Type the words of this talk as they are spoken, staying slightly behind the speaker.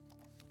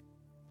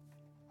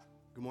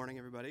Good morning,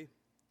 everybody.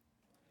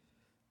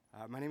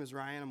 My name is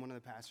Ryan. I'm one of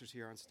the pastors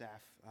here on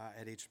staff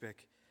at HBIC.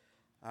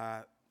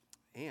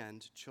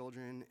 And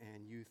children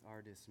and youth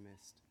are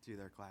dismissed to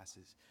their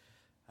classes.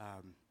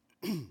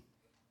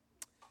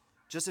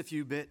 Just a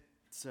few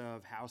bits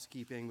of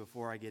housekeeping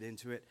before I get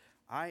into it.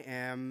 I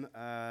am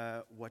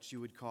what you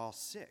would call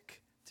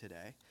sick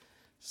today.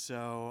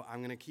 So I'm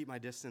going to keep my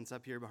distance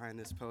up here behind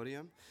this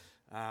podium.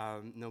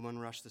 No one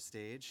rush the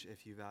stage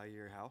if you value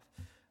your health.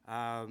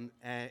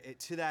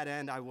 To that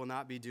end, I will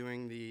not be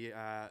doing the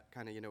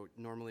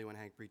normally when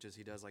Hank preaches,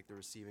 he does like the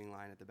receiving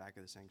line at the back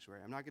of the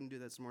sanctuary. I'm not going to do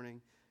that this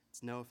morning.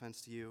 It's no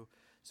offense to you.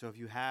 So if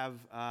you have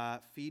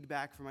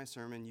feedback for my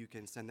sermon, you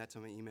can send that to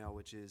my email,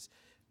 which is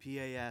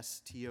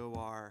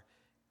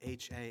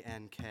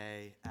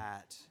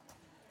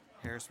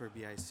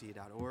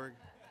pastorhank@harrisburgbic.org.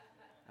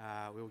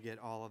 We will get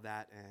all of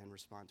that and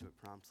respond to it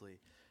promptly.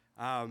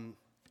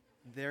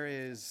 There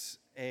is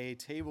a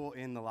table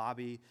in the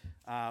lobby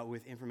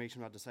with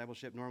information about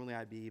discipleship. Normally,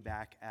 I'd be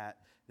back at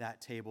that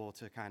table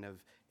to kind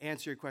of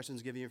answer your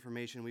questions, give you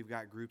information. We've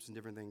got groups and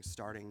different things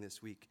starting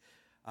this week.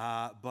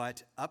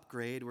 But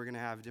Upgrade, we're going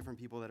to have different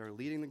people that are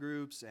leading the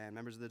groups and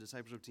members of the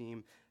discipleship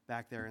team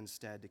back there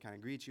instead to kind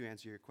of greet you,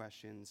 answer your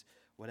questions,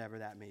 whatever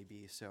that may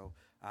be. So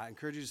I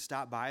encourage you to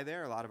stop by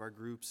there. A lot of our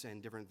groups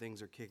and different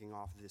things are kicking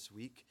off this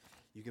week.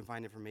 You can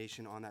find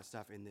information on that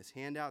stuff in this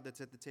handout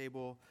that's at the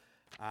table.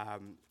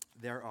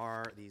 There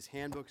are these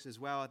handbooks as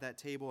well at that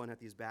table and at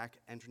these back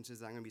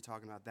entrances. I'm going to be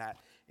talking about that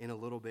in a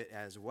little bit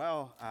as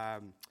well.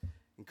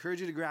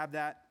 Encourage you to grab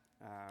that.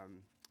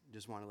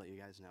 Just want to let you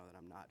guys know that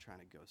I'm not trying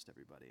to ghost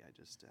everybody. I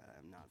just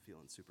am not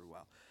feeling super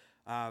well.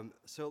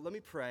 So let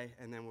me pray,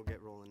 and then we'll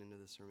get rolling into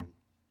the sermon.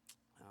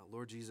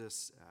 Lord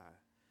Jesus,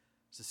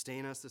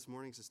 sustain us this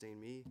morning. Sustain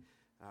me.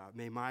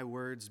 May my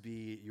words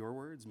be your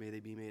words. May they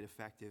be made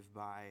effective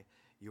by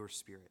your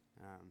Spirit.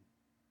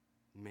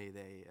 May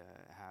they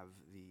have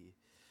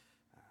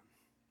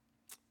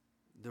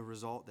the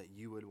result that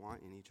you would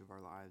want in each of our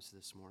lives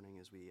this morning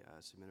as we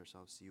submit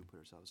ourselves to you, put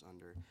ourselves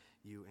under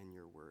you and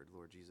your word.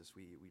 Lord Jesus,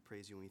 we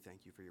praise you and we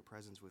thank you for your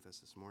presence with us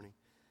this morning.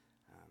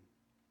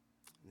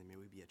 And then may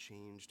we be a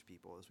changed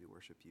people as we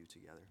worship you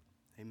together.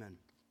 Amen.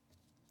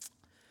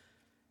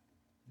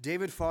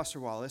 David Foster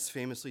Wallace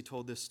famously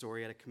told this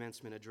story at a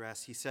commencement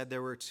address. He said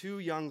there were two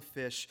young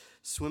fish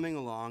swimming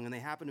along, and they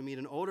happened to meet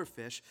an older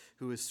fish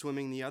who was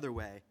swimming the other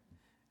way.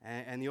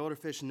 And the older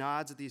fish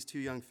nods at these two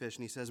young fish,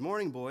 and he says,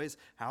 "Morning, boys.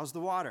 How's the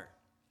water?"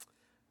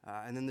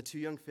 And then the two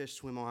young fish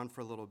swim on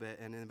for a little bit,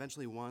 and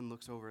eventually one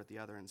looks over at the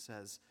other and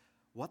says,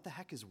 "What the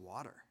heck is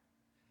water?"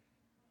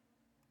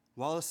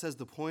 Wallace says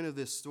the point of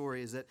this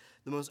story is that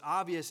the most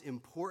obvious,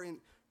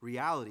 important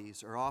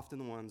realities are often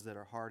the ones that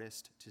are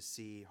hardest to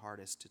see,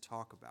 hardest to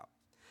talk about.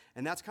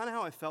 And that's kind of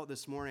how I felt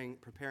this morning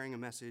preparing a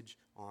message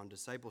on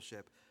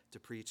discipleship to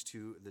preach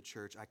to the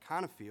church. I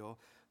kind of feel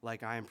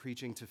like I am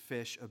preaching to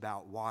fish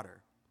about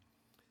water.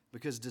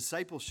 Because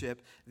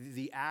discipleship,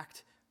 the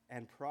act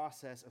and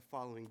process of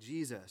following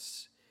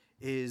Jesus,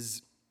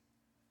 is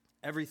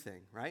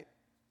everything, right?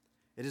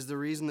 It is the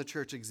reason the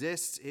church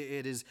exists.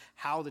 It is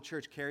how the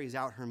church carries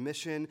out her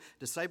mission.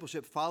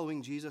 Discipleship,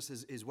 following Jesus,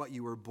 is what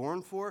you were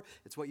born for.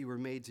 It's what you were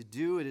made to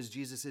do. It is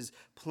Jesus'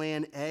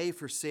 plan A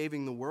for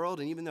saving the world.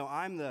 And even though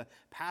I'm the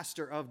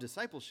pastor of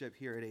discipleship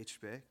here at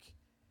HBIC,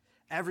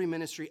 every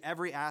ministry,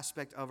 every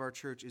aspect of our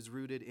church is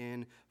rooted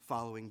in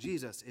following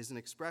Jesus, is an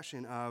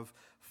expression of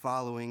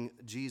following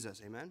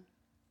Jesus. Amen?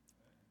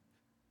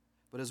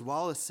 But as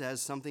Wallace says,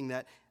 something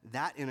that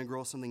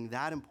integral, something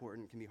that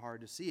important can be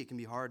hard to see. It can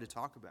be hard to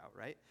talk about,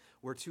 right?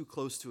 We're too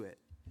close to it.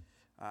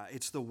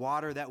 It's the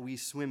water that we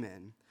swim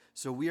in.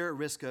 So we are at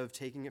risk of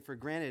taking it for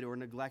granted or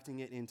neglecting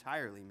it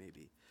entirely,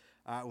 maybe.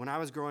 When I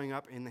was growing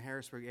up in the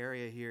Harrisburg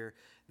area here,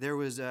 there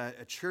was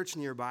a church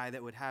nearby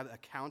that would have a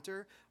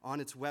counter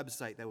on its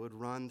website that would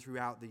run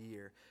throughout the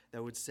year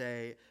that would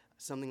say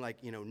something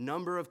like,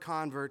 number of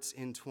converts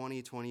in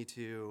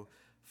 2022,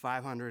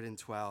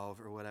 512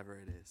 or whatever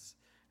it is.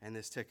 And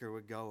this ticker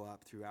would go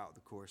up throughout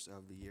the course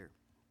of the year,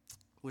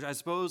 which I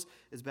suppose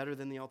is better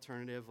than the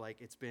alternative, like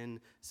it's been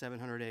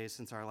 700 days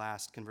since our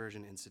last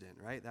conversion incident,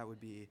 right? That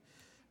would be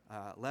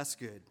less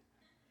good.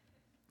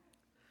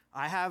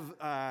 I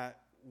have...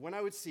 When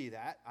I would see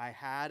that, I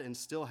had and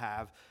still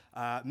have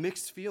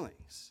mixed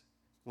feelings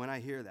when I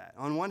hear that.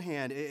 On one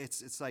hand,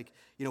 it's like,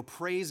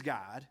 praise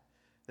God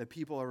that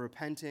people are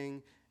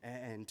repenting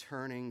and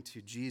turning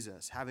to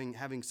Jesus,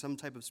 having some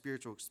type of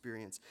spiritual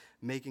experience,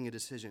 making a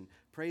decision.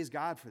 Praise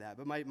God for that.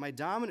 But my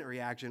dominant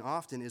reaction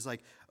often is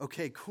like,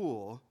 okay,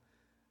 cool,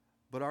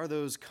 but are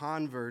those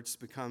converts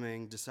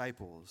becoming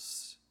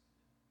disciples?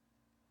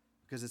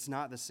 Because it's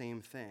not the same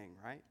thing,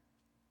 right?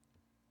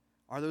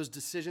 Are those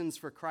decisions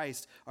for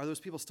Christ, are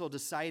those people still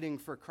deciding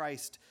for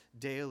Christ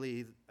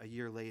daily a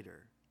year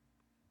later?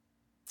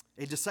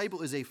 A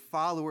disciple is a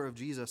follower of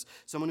Jesus,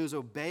 someone who's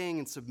obeying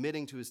and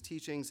submitting to his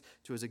teachings,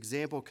 to his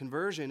example.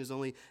 Conversion is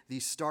only the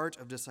start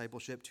of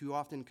discipleship. Too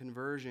often,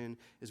 conversion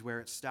is where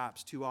it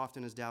stops. Too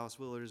often, as Dallas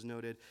Willard has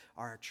noted,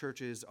 our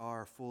churches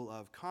are full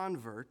of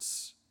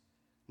converts,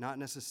 not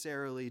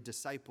necessarily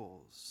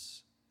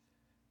disciples.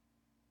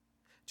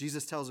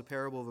 Jesus tells a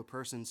parable of a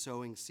person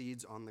sowing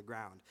seeds on the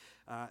ground.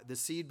 The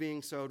seed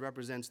being sowed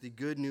represents the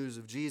good news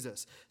of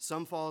Jesus.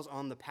 Some falls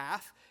on the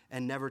path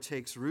and never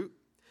takes root.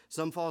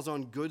 Some falls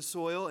on good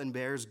soil and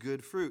bears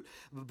good fruit.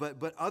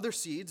 But other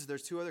seeds,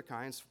 there's two other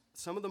kinds,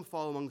 some of them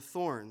fall among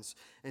thorns.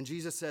 And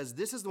Jesus says,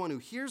 this is the one who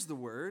hears the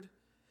word,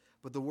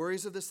 but the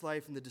worries of this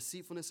life and the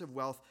deceitfulness of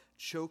wealth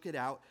choke it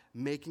out,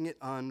 making it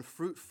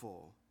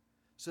unfruitful.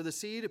 So the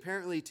seed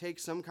apparently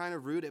takes some kind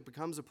of root. It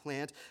becomes a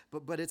plant,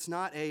 but it's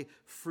not a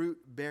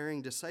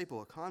fruit-bearing disciple,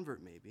 a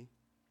convert maybe.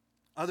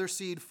 Other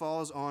seed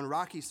falls on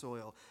rocky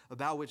soil,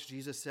 about which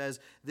Jesus says,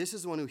 this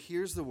is the one who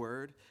hears the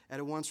word and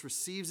at once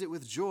receives it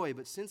with joy,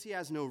 but since he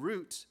has no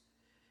root,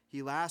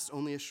 he lasts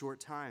only a short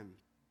time.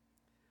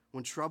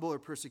 When trouble or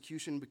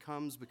persecution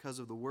becomes because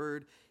of the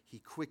word, he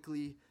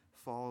quickly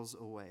falls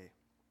away.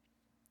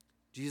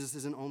 Jesus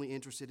isn't only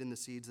interested in the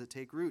seeds that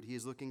take root. He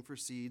is looking for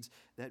seeds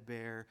that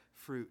bear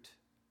fruit.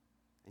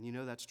 And you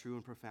know that's true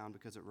and profound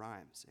because it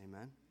rhymes.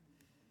 Amen?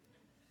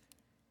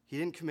 He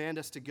didn't command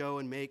us to go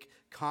and make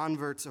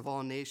converts of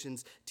all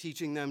nations,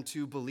 teaching them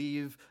to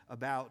believe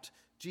about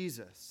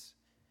Jesus.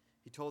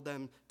 He told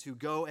them to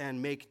go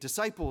and make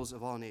disciples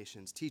of all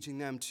nations, teaching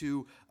them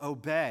to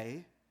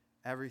obey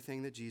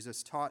everything that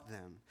Jesus taught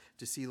them,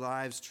 to see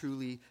lives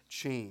truly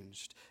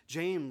changed.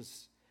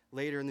 James,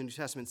 later in the New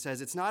Testament, says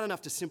it's not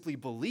enough to simply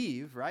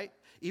believe, right?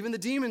 Even the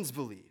demons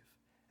believe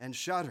and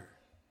shudder.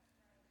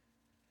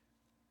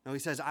 No, he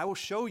says, I will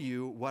show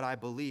you what I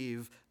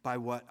believe by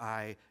what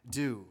I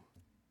do.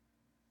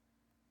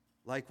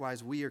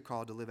 Likewise, we are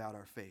called to live out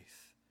our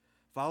faith.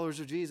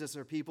 Followers of Jesus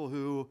are people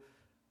who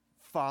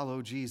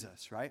follow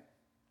Jesus, right?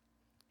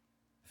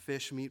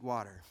 Fish meet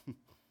water.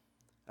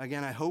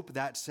 Again, I hope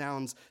that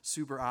sounds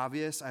super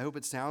obvious. I hope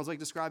it sounds like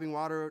describing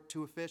water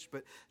to a fish,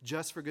 but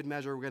just for good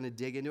measure, we're going to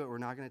dig into it. We're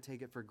not going to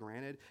take it for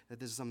granted that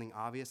this is something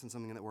obvious and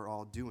something that we're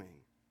all doing.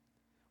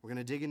 We're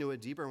going to dig into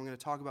it deeper, and we're going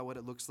to talk about what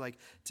it looks like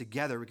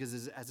together,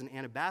 because as an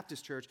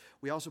Anabaptist church,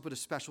 we also put a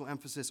special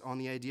emphasis on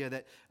the idea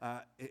that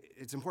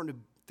it's important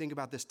to think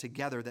about this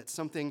together, that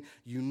something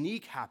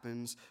unique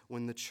happens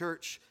when the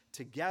church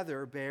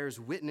together bears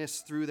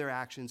witness through their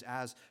actions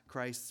as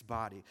Christ's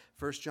body.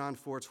 1 John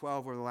 4:12,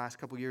 over the last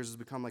couple years, has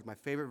become like my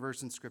favorite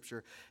verse in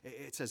Scripture.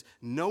 It says,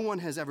 no one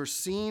has ever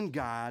seen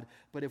God,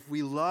 but if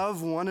we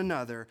love one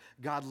another,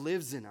 God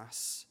lives in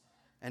us,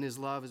 and his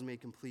love is made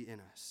complete in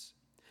us.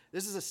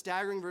 This is a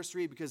staggering verse to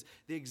read because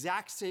the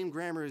exact same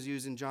grammar is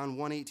used in John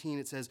 1:18.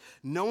 It says,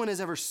 no one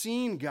has ever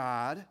seen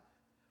God.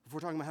 If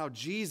we're talking about how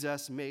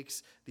Jesus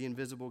makes the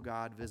invisible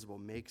God visible,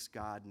 makes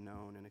God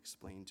known and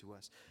explained to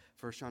us.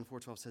 1 John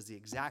 4:12 says the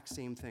exact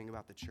same thing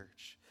about the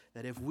church,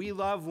 that if we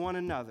love one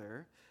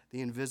another,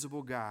 the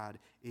invisible God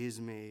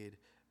is made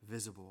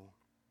visible.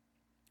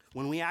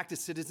 When we act as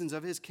citizens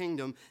of his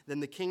kingdom, then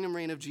the kingdom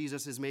reign of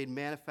Jesus is made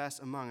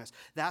manifest among us.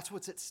 That's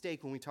what's at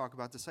stake when we talk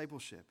about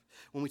discipleship,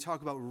 when we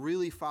talk about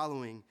really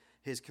following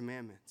his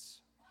commandments.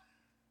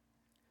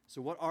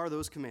 So what are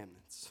those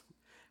commandments?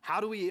 How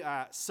do we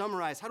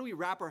summarize, how do we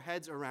wrap our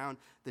heads around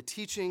the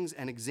teachings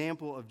and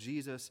example of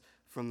Jesus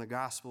from the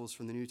Gospels,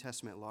 from the New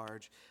Testament at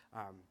large?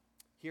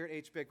 Here at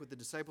HBIC with the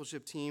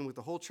discipleship team, with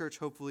the whole church,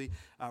 hopefully,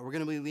 we're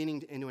going to be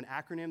leaning into an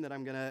acronym that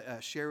I'm going to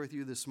share with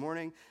you this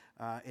morning.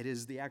 It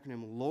is the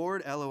acronym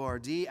LORD,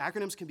 L-O-R-D.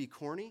 Acronyms can be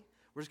corny.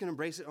 We're just going to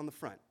embrace it on the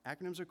front.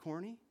 Acronyms are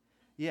corny?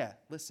 Yeah,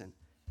 listen,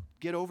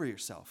 get over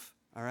yourself,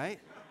 all right?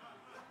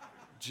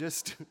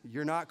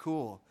 You're not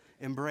cool.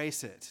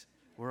 Embrace it.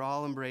 We're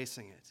all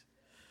embracing it.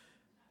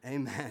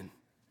 Amen.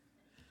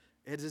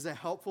 It is a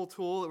helpful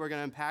tool that we're going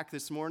to unpack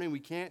this morning. We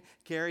can't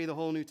carry the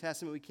whole New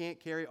Testament. We can't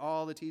carry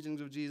all the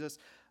teachings of Jesus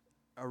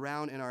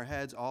around in our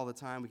heads all the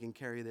time. We can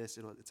carry this.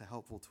 It's a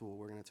helpful tool.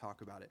 We're going to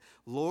talk about it.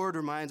 Lord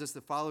reminds us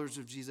that followers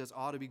of Jesus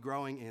ought to be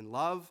growing in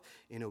love,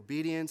 in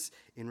obedience,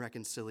 in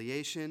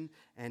reconciliation,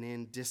 and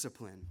in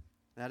discipline.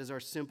 That is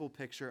our simple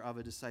picture of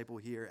a disciple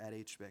here at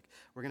HBIC.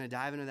 We're going to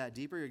dive into that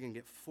deeper. You're going to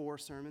get 4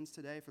 sermons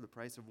today for the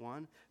price of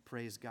 1.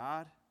 Praise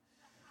God.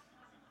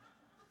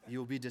 You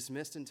will be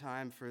dismissed in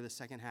time for the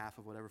second half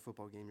of whatever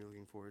football game you're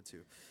looking forward to.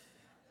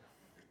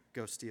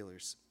 Go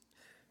Steelers.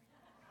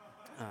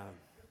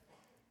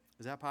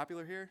 Is that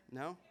popular here?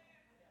 No?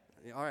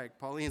 All right,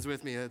 Pauline's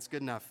with me. That's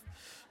good enough.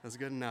 That's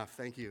good enough.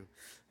 Thank you.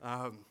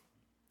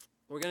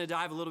 We're going to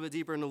dive a little bit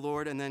deeper into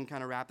Lord and then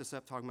kind of wrap this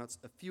up talking about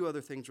a few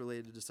other things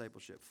related to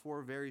discipleship.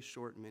 4 very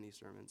short mini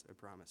sermons, I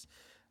promise.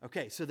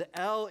 Okay, so the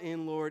L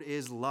in Lord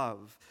is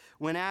love.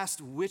 When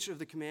asked which of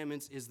the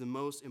commandments is the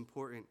most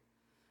important,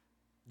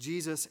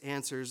 Jesus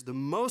answers, the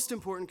most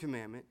important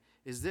commandment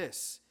is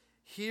this: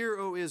 Hear,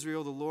 O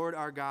Israel, the Lord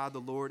our God, the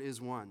Lord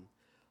is one.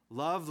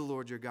 Love the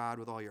Lord your God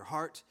with all your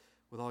heart,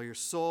 with all your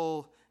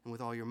soul, and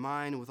with all your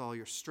mind, and with all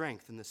your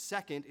strength. And the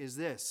second is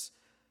this: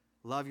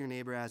 love your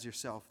neighbor as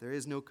yourself. There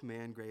is no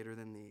command greater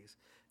than these.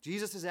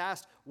 Jesus is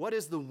asked, what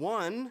is the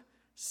one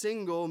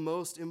single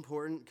most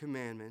important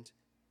commandment?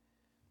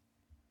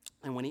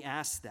 And when he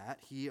asks that,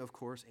 he, of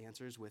course,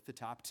 answers with the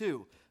top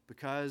 2,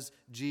 because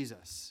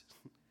Jesus.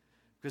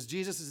 Because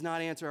Jesus does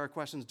not answer our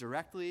questions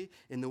directly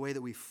in the way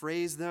that we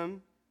phrase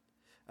them.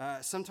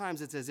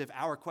 Sometimes it's as if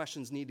our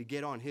questions need to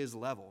get on his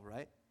level,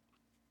 right?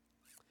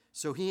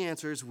 So he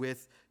answers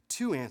with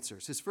two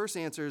answers. His first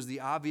answer is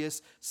the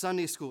obvious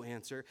Sunday school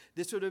answer.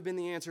 This would have been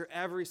the answer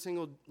every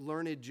single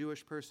learned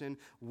Jewish person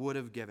would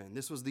have given.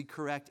 This was the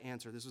correct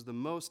answer. This was the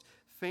most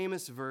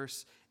famous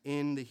verse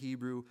in the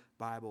Hebrew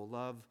Bible.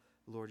 Love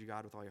the Lord your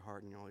God with all your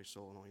heart and all your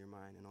soul and all your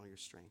mind and all your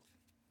strength.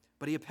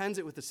 But he appends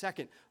it with the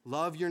second,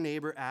 love your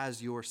neighbor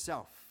as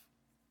yourself.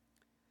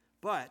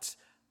 But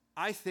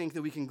I think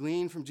that we can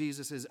glean from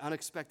Jesus'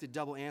 unexpected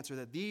double answer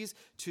that these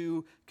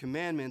two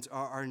commandments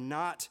are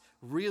not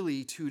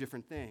really two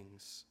different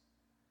things,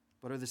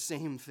 but are the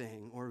same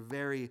thing or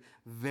very,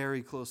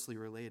 very closely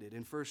related.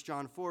 In 1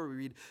 John 4, we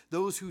read,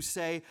 those who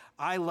say,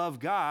 I love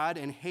God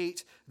and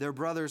hate their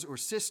brothers or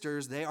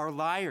sisters, they are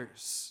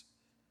liars.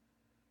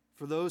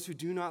 For those who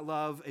do not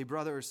love a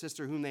brother or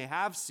sister whom they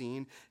have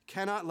seen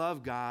cannot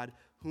love God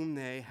whom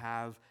they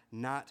have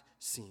not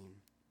seen.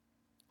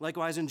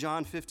 Likewise, in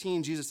John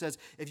 15, Jesus says,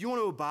 if you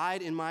want to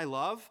abide in my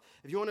love,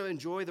 if you want to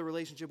enjoy the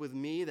relationship with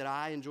me that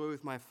I enjoy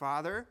with my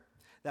Father,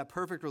 that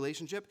perfect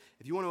relationship,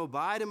 if you want to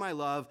abide in my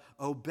love,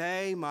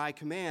 obey my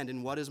command.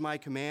 And what is my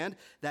command?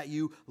 That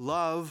you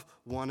love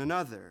one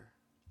another.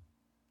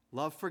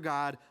 Love for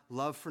God,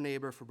 love for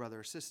neighbor, for brother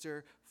or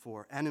sister,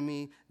 for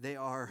enemy. They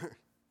are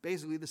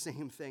basically the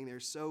same thing. They're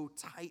so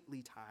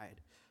tightly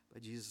tied by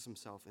Jesus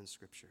himself in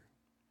Scripture.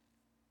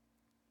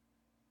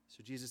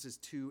 So Jesus'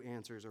 two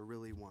answers are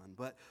really one.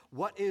 But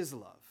what is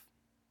love?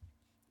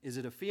 Is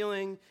it a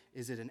feeling?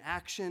 Is it an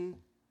action?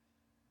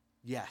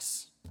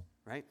 Yes,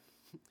 right?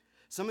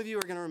 Some of you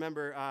are going to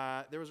remember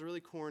there was a really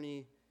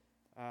corny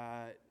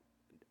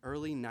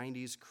early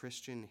 90s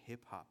Christian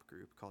hip-hop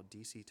group called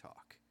DC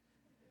Talk.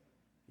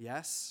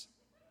 Yes?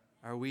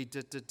 Are we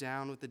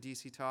down with the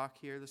DC Talk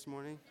here this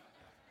morning?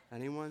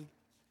 Anyone?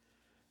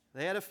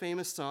 They had a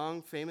famous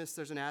song. Famous,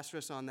 there's an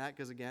asterisk on that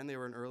because, again, they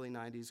were an early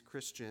 90s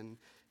Christian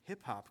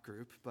hip-hop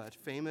group, but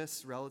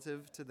famous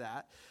relative to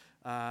that.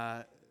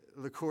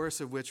 The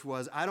chorus of which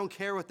was, I don't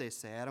care what they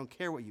say. I don't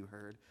care what you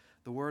heard.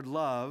 The word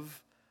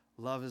love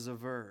is a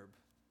verb.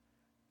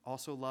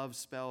 Also love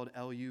spelled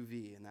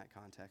L-U-V in that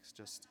context,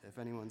 just if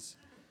anyone's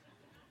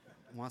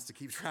wants to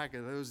keep track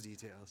of those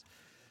details.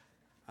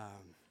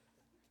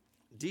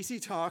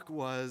 DC Talk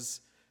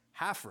was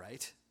half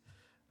right.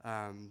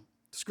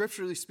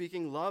 Scripturally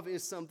speaking, love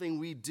is something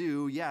we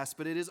do, yes,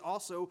 but it is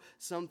also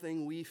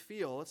something we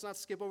feel. Let's not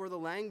skip over the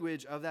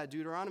language of that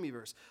Deuteronomy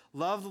verse.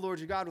 Love the Lord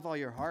your God with all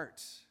your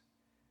heart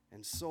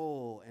and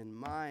soul and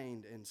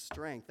mind and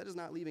strength. That is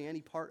not leaving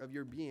any part of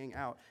your being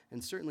out,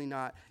 and certainly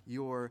not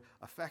your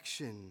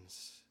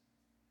affections.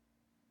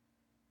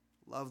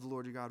 Love the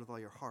Lord your God with all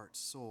your heart,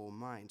 soul,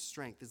 mind,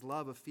 strength. Is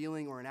love a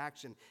feeling or an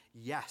action?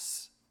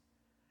 Yes.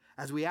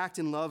 As we act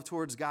in love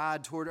towards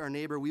God, toward our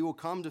neighbor, we will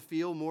come to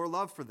feel more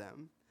love for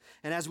them.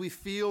 And as we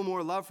feel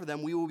more love for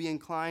them, we will be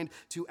inclined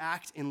to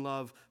act in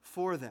love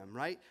for them,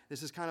 right?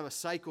 This is kind of a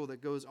cycle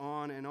that goes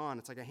on and on.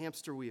 It's like a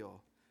hamster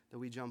wheel that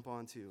we jump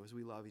onto as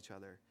we love each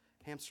other.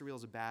 Hamster wheel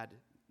is a bad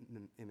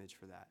image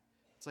for that.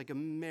 It's like a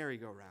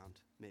merry-go-round,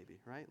 maybe,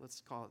 right?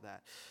 Let's call it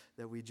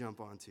that we jump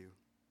onto.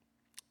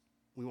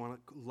 We want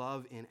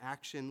love in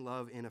action,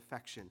 love in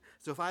affection.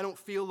 So if I don't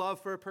feel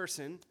love for a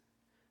person,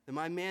 then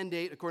my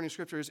mandate, according to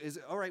Scriptures, is,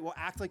 all right, well,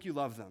 act like you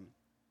love them.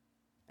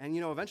 And,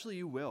 eventually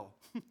you will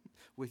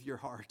with your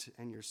heart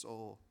and your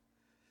soul.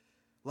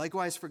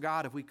 Likewise for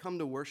God, if we come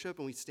to worship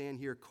and we stand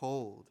here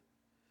cold,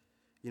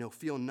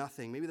 feel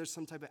nothing, maybe there's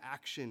some type of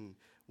action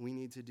we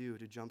need to do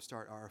to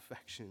jumpstart our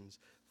affections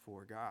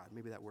for God.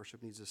 Maybe that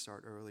worship needs to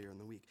start earlier in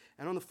the week.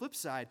 And on the flip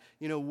side,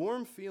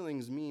 warm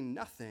feelings mean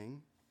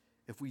nothing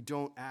if we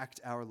don't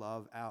act our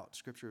love out.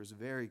 Scripture is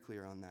very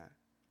clear on that.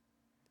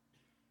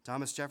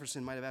 Thomas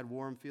Jefferson might have had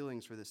warm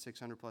feelings for the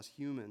 600 plus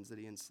humans that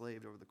he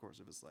enslaved over the course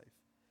of his life.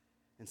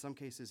 In some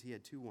cases, he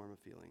had too warm of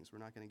feelings. We're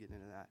not going to get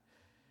into that.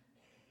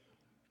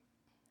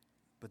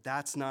 But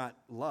that's not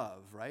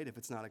love, right? If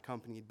it's not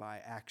accompanied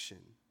by action,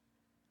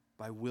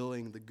 by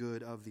willing the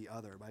good of the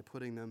other, by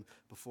putting them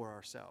before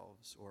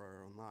ourselves or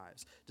our own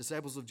lives.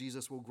 Disciples of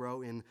Jesus will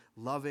grow in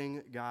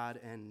loving God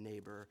and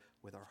neighbor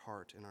with our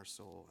heart and our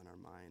soul and our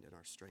mind and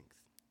our strength.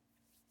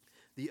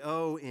 The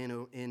O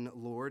in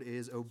Lord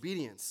is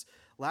obedience.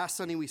 Last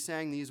Sunday we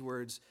sang these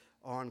words,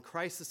 on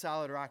Christ the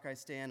solid rock I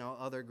stand, all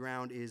other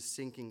ground is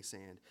sinking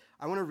sand.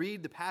 I want to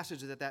read the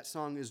passage that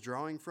song is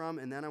drawing from,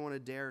 and then I want to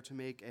dare to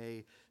make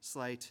a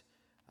slight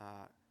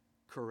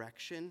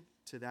correction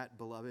to that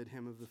beloved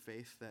hymn of the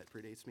faith that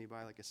predates me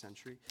by like a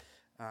century.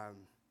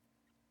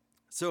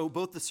 So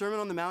both the Sermon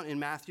on the Mount in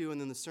Matthew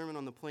and then the Sermon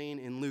on the Plain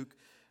in Luke,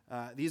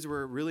 these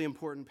were really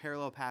important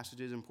parallel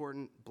passages,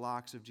 important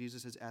blocks of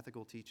Jesus'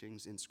 ethical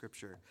teachings in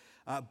Scripture.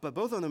 But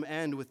both of them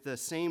end with the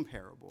same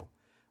parable.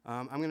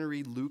 I'm going to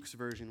read Luke's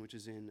version, which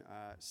is in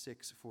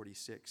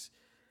 6:46. It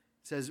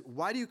says,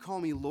 "Why do you call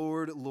me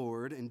Lord,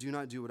 Lord, and do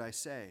not do what I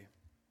say?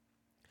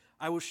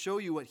 I will show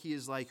you what he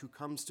is like who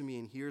comes to me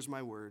and hears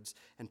my words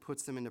and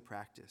puts them into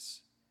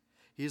practice.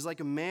 He is like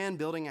a man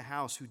building a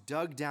house who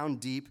dug down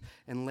deep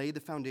and laid the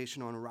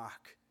foundation on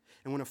rock.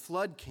 And when a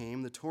flood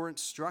came, the torrent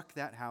struck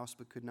that house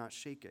but could not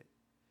shake it,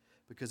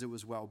 because it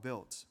was well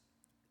built.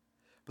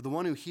 But the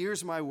one who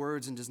hears my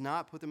words and does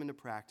not put them into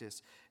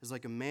practice is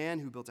like a man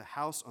who built a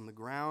house on the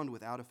ground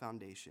without a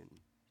foundation.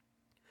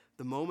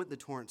 The moment the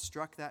torrent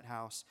struck that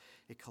house,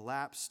 it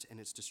collapsed and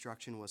its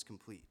destruction was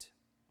complete.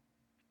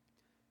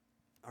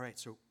 All right,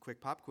 so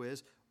quick pop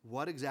quiz.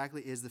 What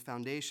exactly is the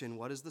foundation?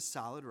 What is the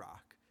solid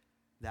rock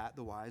that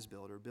the wise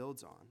builder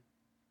builds on?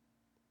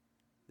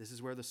 This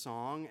is where the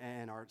song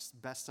and our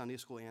best Sunday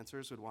school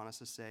answers would want us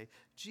to say,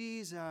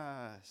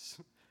 Jesus.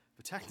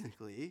 But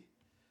technically,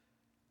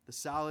 the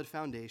solid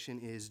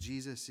foundation is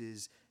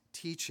Jesus'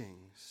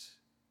 teachings.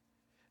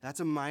 That's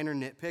a minor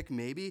nitpick,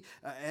 maybe.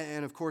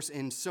 And of course,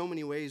 in so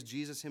many ways,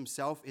 Jesus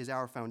himself is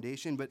our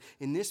foundation. But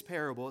in this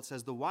parable, it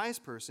says the wise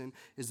person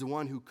is the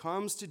one who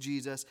comes to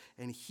Jesus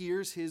and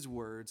hears his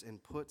words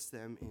and puts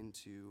them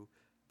into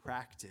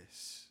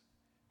practice.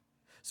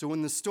 So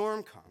when the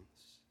storm comes,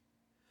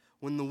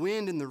 when the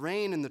wind and the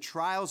rain and the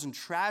trials and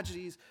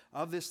tragedies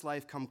of this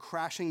life come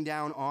crashing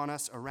down on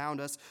us,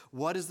 around us,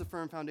 what is the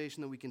firm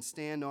foundation that we can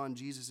stand on?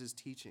 Jesus'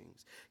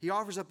 teachings. He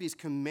offers up these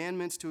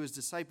commandments to his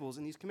disciples,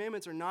 and these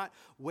commandments are not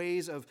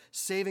ways of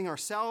saving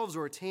ourselves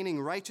or attaining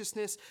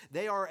righteousness.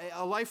 They are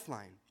a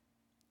lifeline.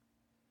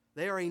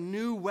 They are a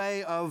new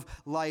way of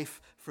life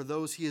for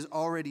those he has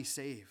already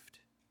saved.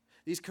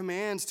 These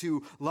commands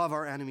to love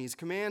our enemies,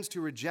 commands to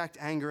reject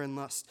anger and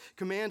lust,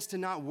 commands to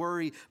not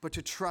worry, but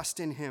to trust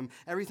in him.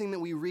 Everything that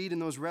we read in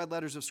those red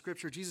letters of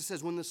Scripture, Jesus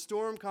says, when the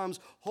storm comes,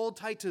 hold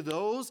tight to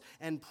those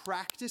and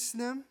practice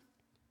them,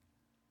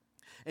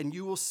 and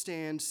you will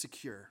stand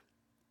secure.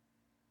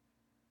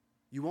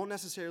 You won't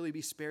necessarily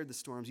be spared the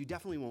storms. You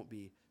definitely won't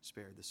be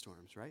spared the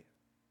storms, right?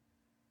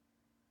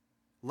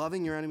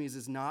 Loving your enemies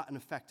is not an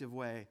effective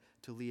way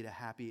to lead a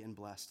happy and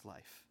blessed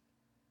life.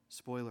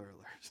 Spoiler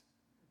alert.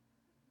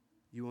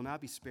 You will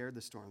not be spared the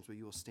storms, but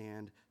you will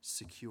stand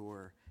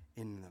secure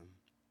in them.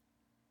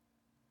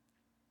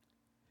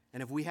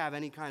 And if we have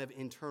any kind of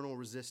internal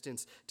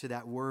resistance to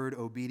that word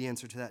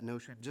obedience or to that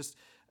notion, just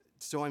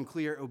so I'm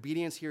clear,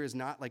 obedience here is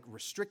not like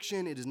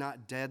restriction. It is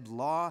not dead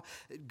law.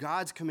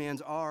 God's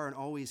commands are and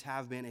always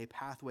have been a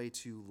pathway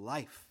to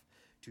life,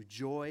 to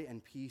joy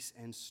and peace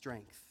and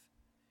strength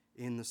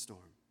in the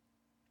storm.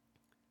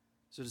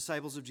 So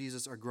disciples of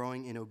Jesus are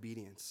growing in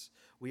obedience.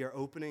 We are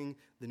opening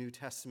the New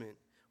Testament.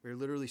 We're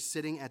literally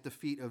sitting at the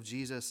feet of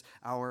Jesus,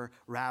 our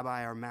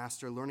rabbi, our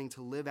master, learning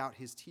to live out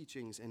his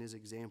teachings and his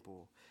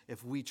example.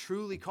 If we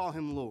truly call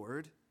him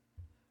Lord,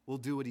 we'll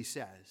do what he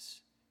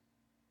says.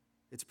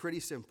 It's pretty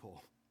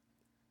simple.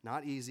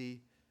 Not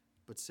easy,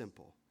 but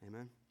simple.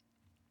 Amen?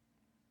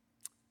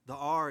 The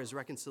R is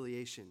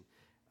reconciliation.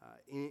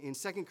 In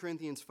 2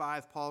 Corinthians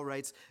 5, Paul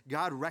writes,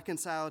 God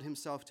reconciled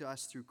himself to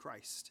us through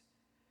Christ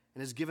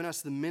and has given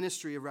us the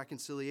ministry of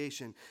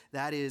reconciliation.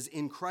 That is,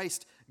 in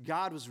Christ,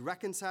 God was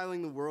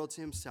reconciling the world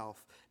to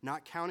himself,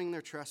 not counting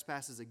their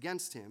trespasses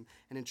against him,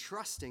 and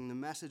entrusting the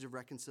message of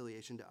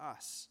reconciliation to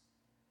us.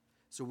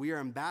 So we are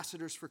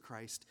ambassadors for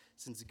Christ,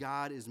 since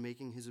God is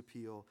making his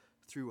appeal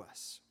through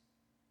us.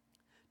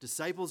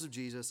 Disciples of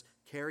Jesus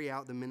carry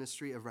out the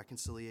ministry of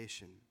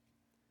reconciliation.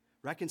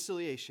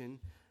 Reconciliation,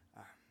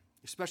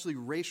 especially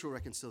racial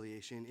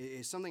reconciliation,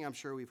 is something I'm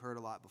sure we've heard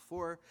a lot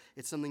before.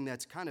 It's something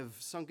that's kind of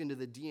sunk into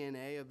the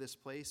DNA of this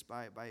place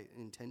by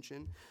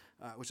intention,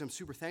 which I'm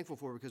super thankful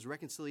for, because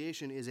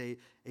reconciliation is a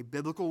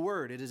biblical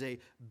word. It is a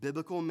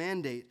biblical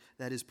mandate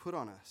that is put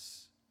on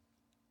us.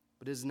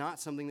 But it is not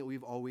something that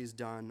we've always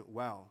done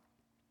well.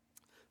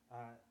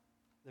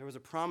 There was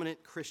a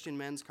prominent Christian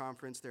men's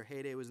conference. Their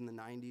heyday was in the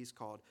 90s,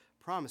 called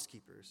Promise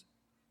Keepers.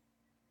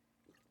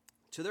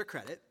 To their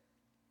credit,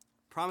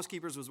 Promise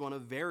Keepers was one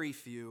of very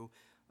few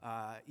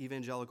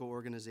evangelical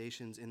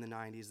organizations in the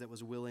 90s that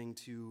was willing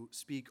to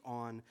speak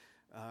on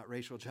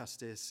racial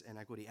justice and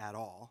equity at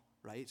all,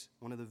 right?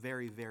 One of the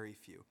very, very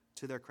few,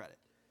 to their credit.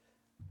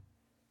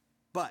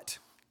 But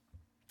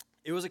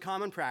it was a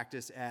common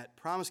practice at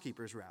Promise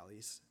Keepers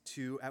rallies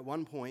to, at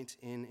one point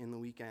in the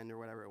weekend or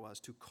whatever it was,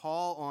 to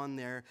call on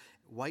their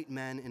white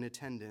men in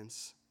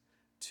attendance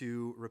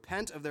to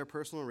repent of their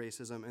personal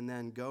racism and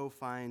then go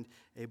find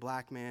a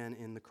black man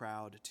in the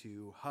crowd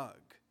to hug,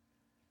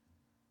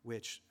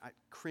 which I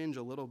cringe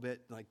a little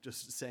bit, like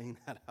just saying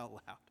that out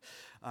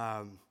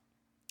loud.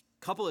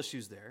 Couple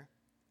issues there.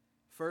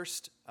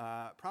 First,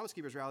 Promise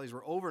Keepers rallies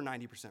were over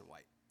 90%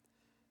 white.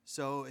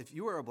 So if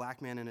you were a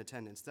black man in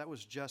attendance, that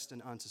was just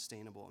an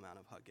unsustainable amount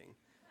of hugging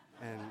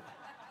and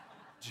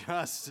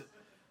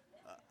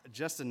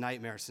just a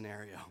nightmare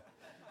scenario.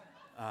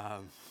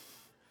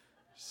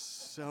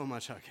 So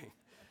much hugging,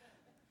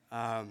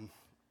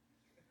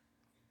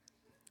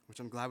 which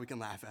I'm glad we can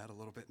laugh at a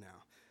little bit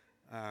now.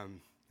 And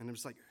I'm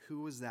just like,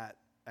 who was that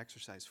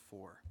exercise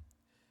for?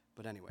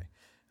 But anyway,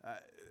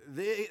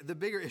 the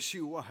bigger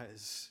issue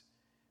was,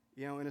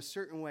 in a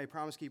certain way,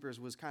 Promise Keepers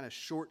was kind of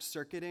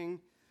short-circuiting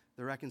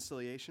the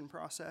reconciliation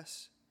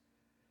process.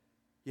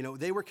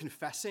 They were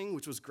confessing,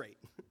 which was great.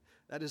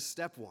 That is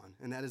step one,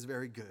 and that is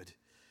very good.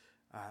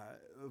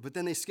 But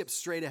then they skip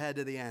straight ahead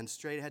to the end,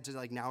 straight ahead to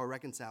like, now we're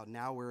reconciled,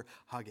 now we're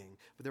hugging.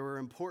 But there were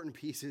important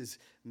pieces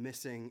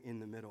missing in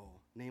the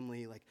middle,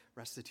 namely like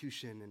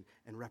restitution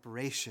and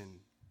reparation.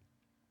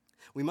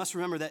 We must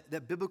remember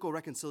that biblical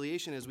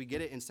reconciliation, as we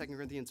get it in 2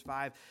 Corinthians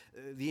 5,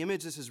 the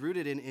image this is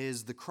rooted in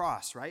is the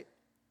cross, right?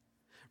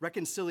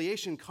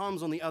 Reconciliation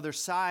comes on the other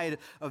side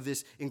of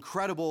this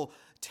incredible,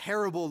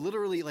 terrible,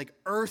 literally like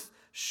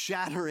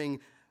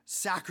earth-shattering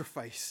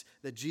sacrifice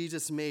that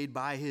Jesus made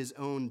by his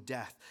own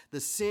death.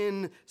 The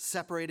sin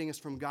separating us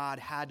from God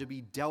had to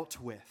be dealt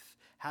with,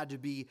 had to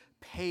be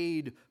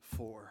paid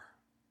for.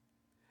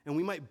 And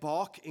we might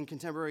balk in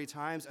contemporary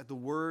times at the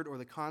word or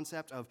the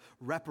concept of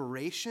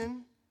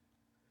reparation,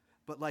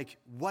 but like,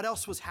 what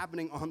else was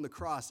happening on the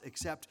cross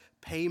except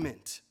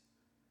payment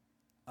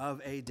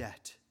of a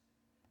debt,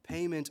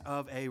 payment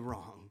of a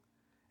wrong,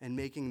 and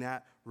making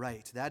that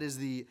right? That is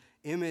the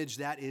image,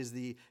 that is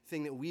the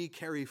thing that we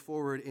carry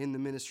forward in the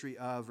ministry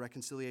of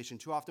reconciliation.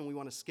 Too often we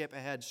want to skip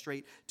ahead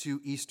straight to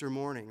Easter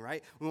morning,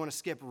 right? We want to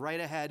skip right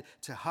ahead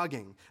to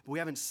hugging, but we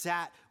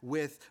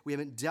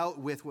haven't dealt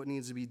with what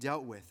needs to be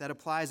dealt with. That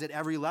applies at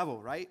every level,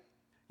 right?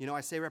 You know,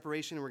 I say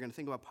reparation, and we're going to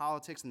think about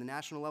politics and the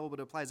national level, but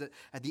it applies at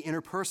the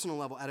interpersonal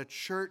level, at a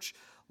church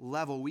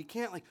level. We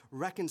can't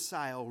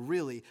reconcile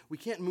really. We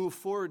can't move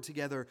forward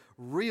together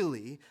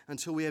really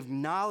until we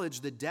acknowledge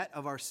the debt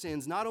of our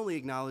sins, not only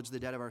acknowledge the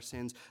debt of our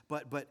sins,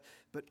 but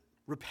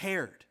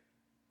repaired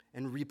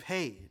and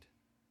repaid.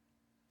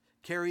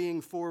 Carrying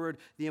forward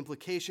the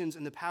implications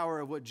and the power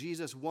of what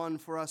Jesus won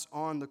for us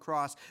on the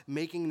cross,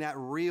 making that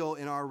real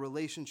in our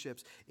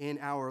relationships, in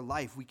our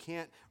life. We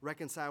can't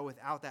reconcile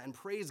without that. And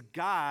praise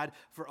God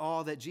for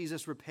all that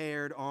Jesus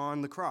repaired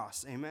on the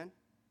cross. Amen?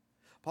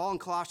 Paul in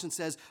Colossians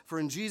says, "For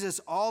in Jesus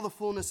all the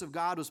fullness of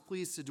God was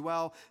pleased to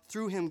dwell.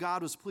 Through him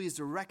God was pleased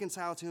to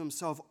reconcile to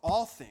himself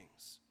all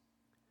things,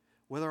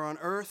 whether on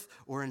earth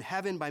or in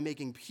heaven, by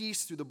making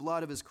peace through the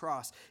blood of his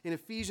cross." In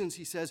Ephesians,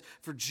 he says,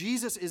 "For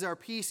Jesus is our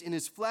peace. In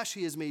his flesh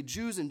he has made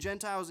Jews and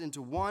Gentiles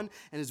into one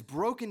and has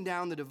broken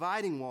down the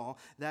dividing wall,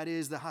 that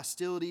is, the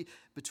hostility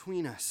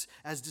between us."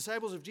 As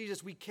disciples of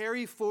Jesus, we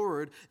carry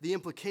forward the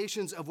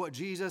implications of what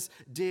Jesus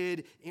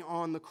did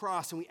on the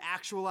cross, and we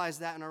actualize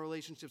that in our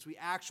relationships. We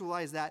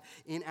actualize that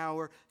in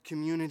our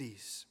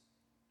communities.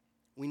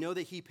 We know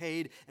that he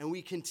paid, and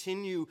we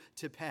continue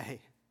to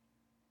pay.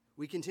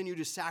 We continue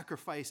to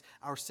sacrifice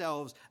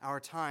ourselves, our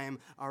time,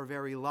 our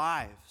very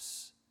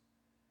lives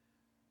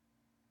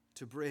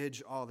to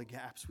bridge all the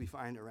gaps we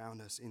find around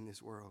us in this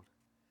world,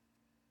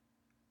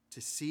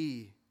 to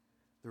see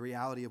the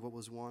reality of what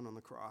was won on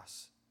the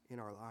cross in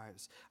our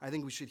lives. I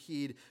think we should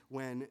heed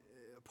when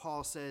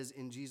Paul says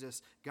in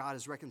Jesus, God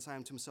has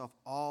reconciled to himself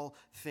all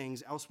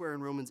things. Elsewhere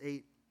in Romans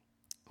 8,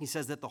 he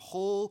says that the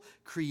whole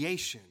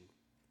creation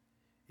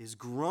is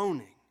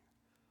groaning,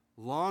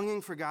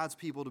 longing for God's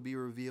people to be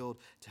revealed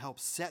to help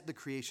set the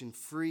creation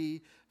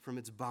free from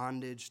its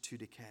bondage to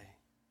decay.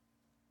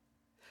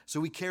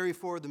 So we carry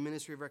forward the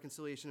ministry of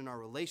reconciliation in our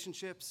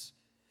relationships,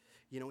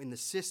 in the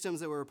systems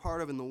that we're a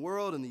part of in the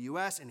world, in the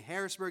U.S., in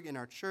Harrisburg, in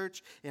our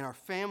church, in our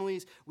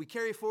families. We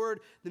carry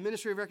forward the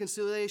ministry of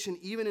reconciliation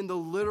even in the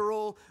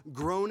literal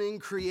groaning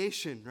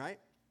creation, right?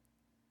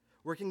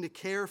 Working to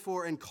care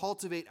for and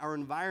cultivate our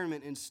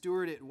environment and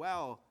steward it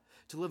well,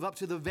 to live up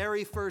to the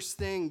very first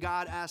thing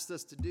God asked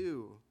us to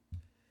do.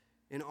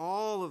 In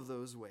all of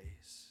those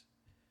ways,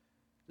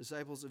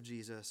 disciples of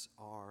Jesus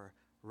are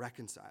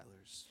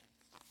reconcilers.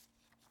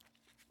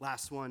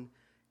 Last one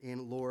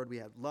in Lord, we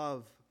have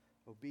love,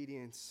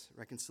 obedience,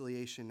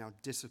 reconciliation, now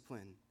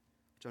discipline,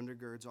 which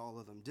undergirds all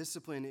of them.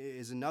 Discipline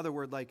is another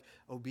word like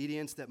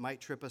obedience that might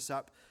trip us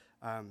up,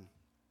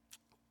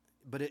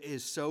 but it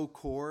is so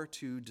core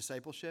to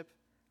discipleship.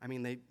 I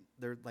mean,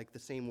 they're like the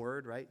same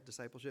word, right?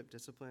 Discipleship,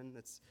 discipline,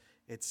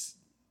 it's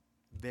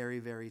very,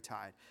 very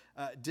tied.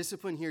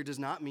 Discipline here does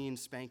not mean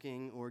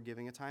spanking or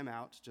giving a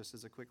timeout, just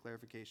as a quick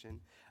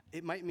clarification.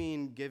 It might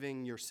mean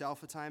giving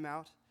yourself a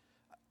timeout.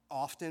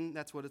 Often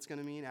that's what it's going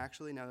to mean,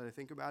 actually, now that I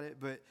think about it.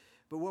 But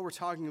what we're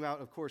talking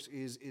about, of course,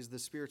 is the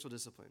spiritual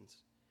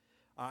disciplines.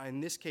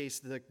 In this case,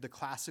 the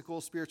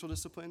classical spiritual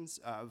disciplines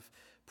of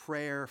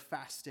prayer,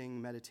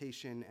 fasting,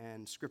 meditation,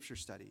 and scripture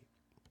study.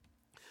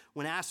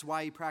 When asked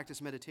why he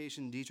practiced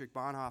meditation, Dietrich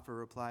Bonhoeffer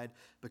replied,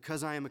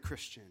 "Because I am a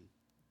Christian."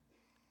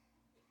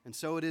 And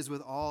so it is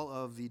with all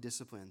of the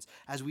disciplines.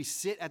 As we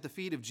sit at the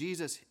feet of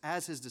Jesus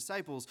as his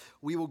disciples,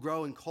 we will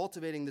grow in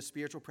cultivating the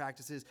spiritual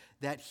practices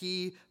that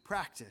he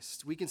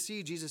practiced. We can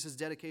see Jesus'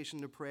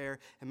 dedication to prayer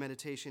and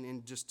meditation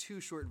in just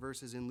two short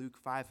verses in Luke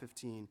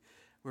 5:15,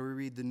 where we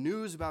read, "The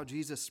news about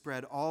Jesus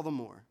spread all the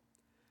more,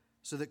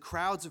 so that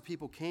crowds of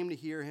people came to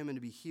hear him and to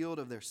be healed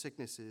of their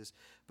sicknesses.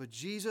 But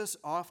Jesus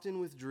often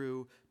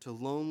withdrew to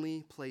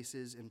lonely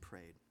places and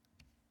prayed."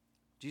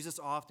 Jesus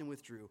often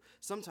withdrew.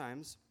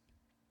 Sometimes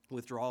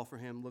withdrawal for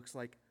him looks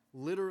like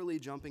literally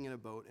jumping in a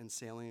boat and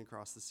sailing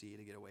across the sea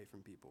to get away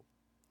from people,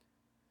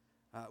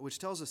 which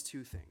tells us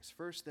two things.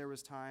 First, there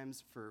was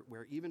times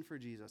where even for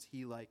Jesus,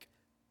 he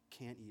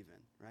can't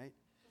even, right?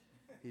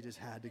 He just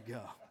had to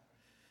go.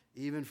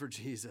 Even for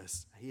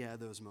Jesus, he had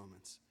those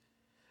moments.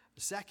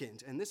 The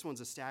second, and this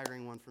one's a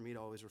staggering one for me to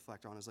always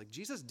reflect on, is like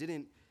Jesus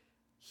didn't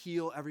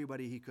heal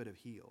everybody he could have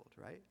healed,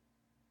 right?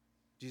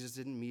 Jesus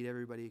didn't meet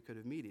everybody he could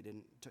have met. He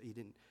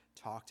didn't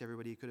talk to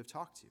everybody he could have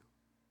talked to.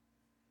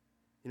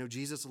 You know,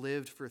 Jesus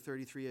lived for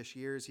 33-ish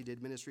years. He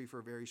did ministry for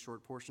a very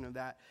short portion of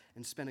that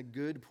and spent a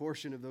good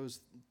portion of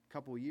those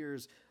couple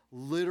years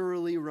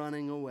literally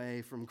running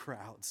away from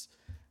crowds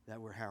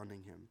that were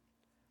hounding him,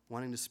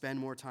 wanting to spend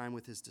more time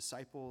with his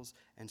disciples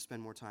and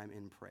spend more time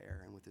in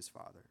prayer and with his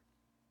Father.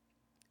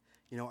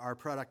 You know, our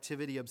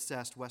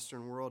productivity-obsessed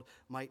Western world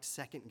might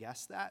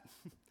second-guess that.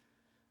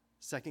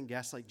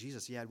 Second-guess, like,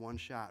 Jesus, he had one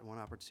shot, one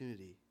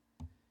opportunity.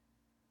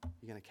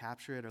 You going to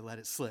capture it or let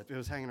it slip? It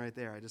was hanging right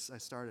there. I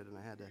started and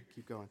I had to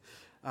keep going.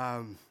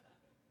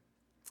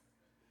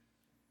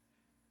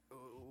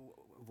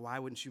 Why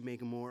wouldn't you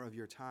make more of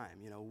your time?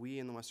 You know, we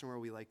in the Western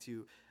world, we like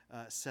to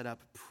set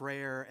up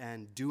prayer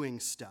and doing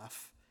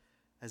stuff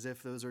as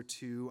if those are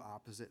two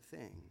opposite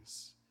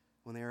things,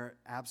 when they are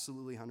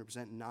absolutely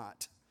 100%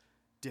 not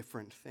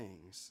different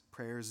things.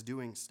 Prayer is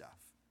doing stuff.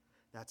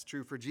 That's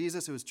true for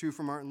Jesus. It was true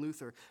for Martin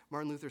Luther.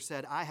 Martin Luther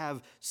said, I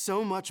have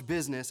so much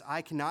business,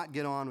 I cannot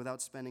get on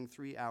without spending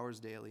 3 hours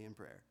daily in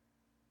prayer.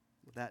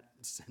 Let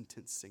that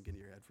sentence sink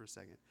into your head for a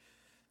second.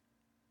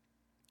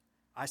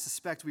 I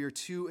suspect we are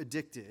too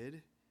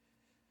addicted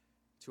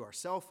to our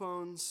cell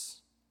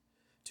phones,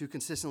 too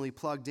consistently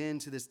plugged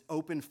into this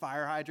open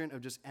fire hydrant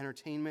of just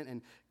entertainment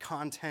and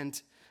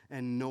content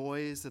and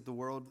noise that the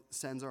world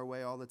sends our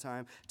way all the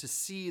time, to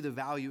see the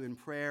value in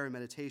prayer and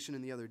meditation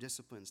and the other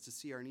disciplines, to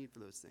see our need for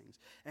those things.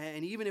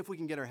 And even if we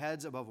can get our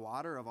heads above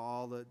water of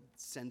all the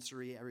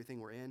sensory,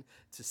 everything we're in,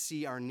 to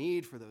see our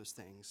need for those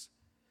things,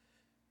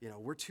 you know,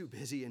 we're too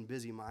busy and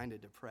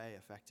busy-minded to pray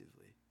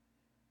effectively.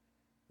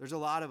 There's a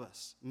lot of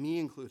us, me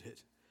included,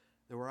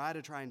 that were I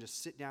to try and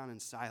just sit down in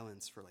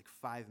silence for like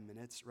 5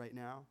 minutes right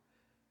now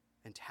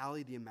and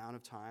tally the amount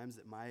of times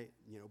that my,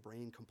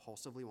 brain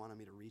compulsively wanted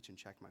me to reach and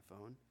check my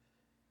phone.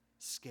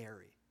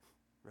 Scary,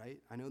 right?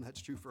 I know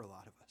that's true for a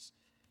lot of us.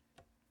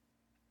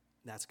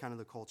 That's kind of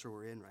the culture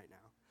we're in right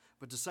now.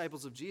 But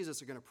disciples of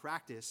Jesus are going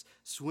to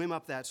swim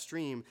up that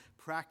stream,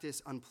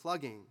 practice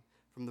unplugging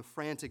from the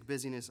frantic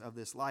busyness of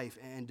this life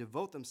and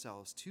devote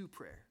themselves to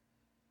prayer,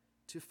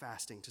 to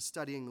fasting, to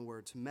studying the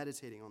Word, to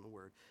meditating on the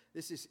Word.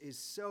 This is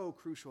so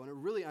crucial, and it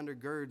really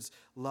undergirds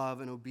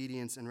love and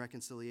obedience and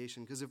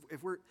reconciliation. Because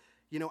if we're,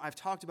 I've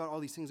talked about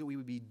all these things that we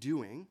would be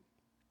doing,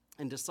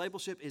 and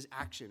discipleship is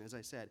action, as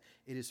I said.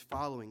 It is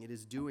following, it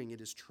is doing,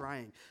 it is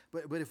trying.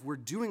 But if we're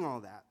doing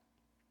all that,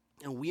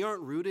 and we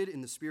aren't rooted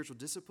in the spiritual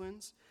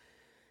disciplines,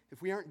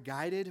 if we aren't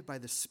guided by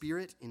the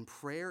Spirit in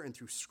prayer and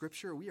through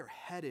Scripture, we are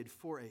headed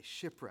for a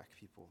shipwreck,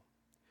 people.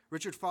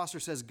 Richard Foster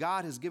says,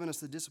 God has given us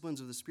the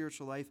disciplines of the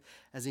spiritual life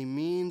as a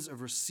means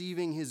of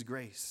receiving his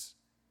grace.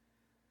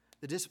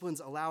 The disciplines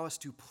allow us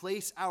to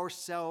place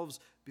ourselves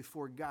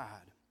before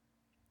God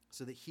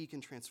so that he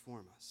can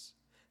transform us.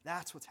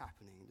 That's what's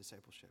happening in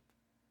discipleship.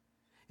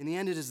 In the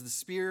end, it is the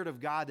Spirit of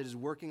God that is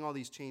working all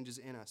these changes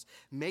in us,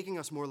 making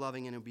us more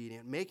loving and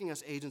obedient, making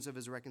us agents of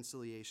his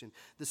reconciliation.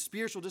 The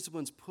spiritual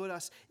disciplines put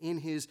us in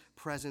his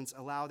presence,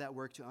 allow that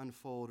work to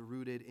unfold,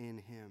 rooted in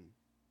him.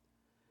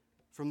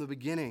 From the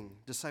beginning,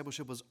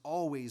 discipleship was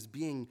always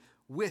being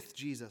with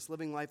Jesus,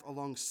 living life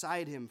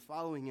alongside him,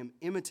 following him,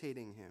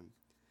 imitating him.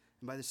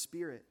 And by the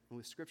Spirit and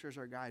with Scripture as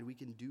our guide, we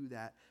can do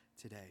that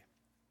today.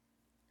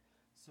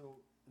 So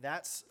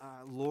that's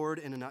Lord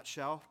in a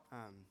nutshell.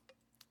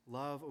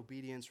 Love,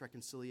 obedience,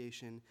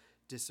 reconciliation,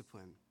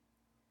 discipline.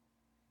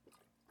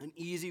 An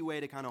easy way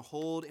to kind of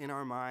hold in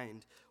our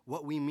mind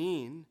what we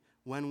mean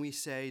when we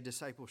say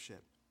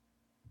discipleship.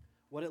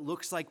 What it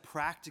looks like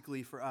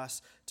practically for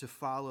us to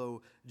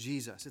follow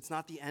Jesus. It's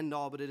not the end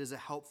all, but it is a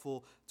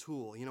helpful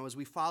tool. As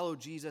we follow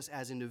Jesus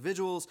as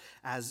individuals,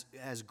 as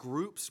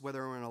groups,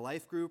 whether we're in a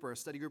life group or a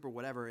study group or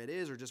whatever it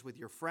is, or just with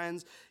your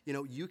friends,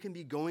 you can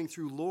be going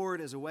through Lord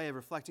as a way of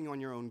reflecting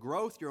on your own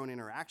growth, your own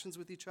interactions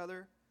with each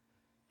other.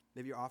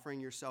 Maybe you're offering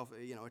yourself,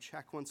 a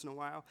check once in a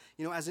while.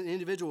 As an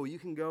individual, you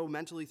can go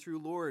mentally through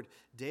Lord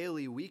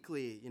daily,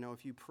 weekly.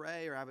 If you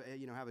pray or have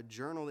a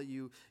journal that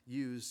you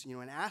use,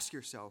 and ask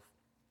yourself,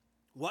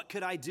 what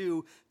could I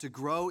do to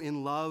grow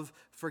in love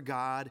for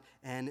God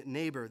and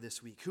neighbor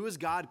this week? Who is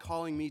God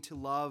calling me to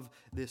love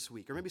this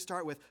week? Or maybe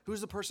start with,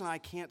 who's the person I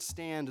can't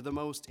stand the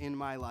most in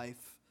my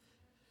life?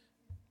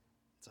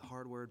 It's a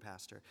hard word,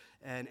 Pastor.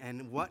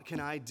 And what can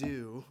I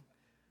do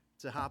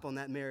to hop on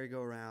that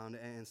merry-go-round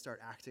and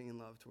start acting in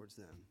love towards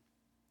them?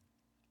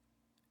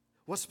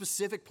 What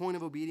specific point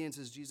of obedience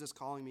is Jesus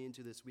calling me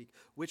into this week?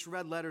 Which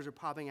red letters are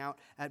popping out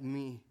at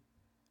me?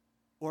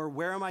 Or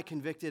where am I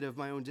convicted of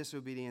my own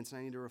disobedience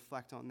and I need to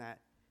reflect on that?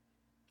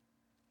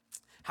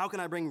 How can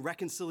I bring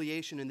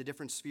reconciliation in the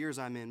different spheres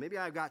I'm in? Maybe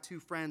I've got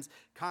two friends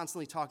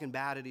constantly talking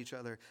bad at each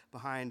other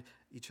behind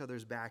each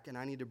other's back, and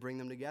I need to bring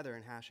them together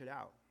and hash it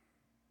out.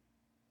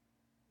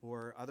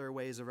 Or other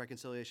ways of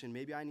reconciliation,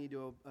 maybe I need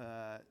to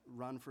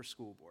run for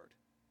school board.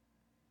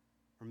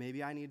 Or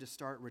maybe I need to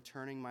start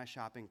returning my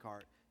shopping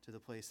cart to the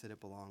place that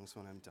it belongs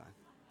when I'm done.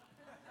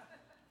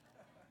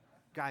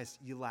 Guys,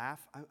 you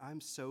laugh. I'm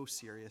so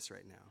serious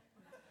right now.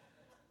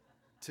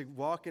 To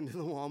walk into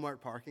the Walmart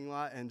parking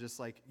lot and just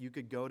like, you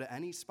could go to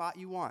any spot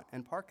you want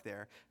and park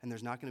there, and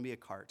there's not going to be a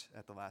cart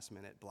at the last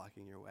minute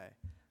blocking your way.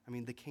 I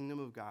mean, the kingdom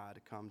of God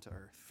come to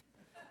earth.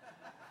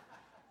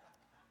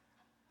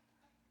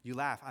 You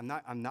laugh. I'm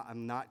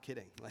not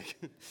kidding. Like,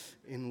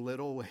 in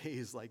little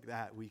ways like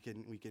that, we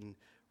can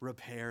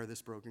repair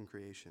this broken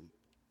creation.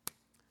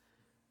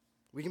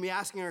 We can be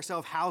asking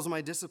ourselves, how's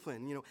my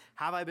discipline?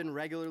 Have I been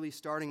regularly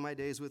starting my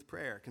days with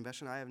prayer?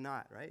 Confession, I have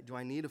not, right? Do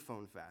I need a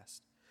phone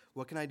fast?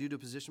 What can I do to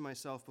position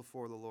myself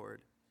before the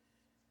Lord,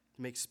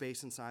 to make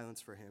space and silence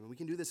for him? And we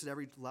can do this at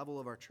every level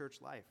of our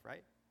church life,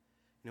 right?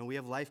 We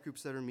have life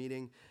groups that are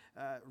meeting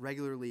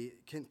regularly.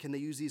 Can they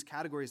use these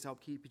categories to help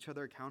keep each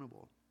other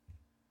accountable?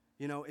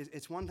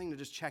 It's one thing to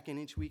just check in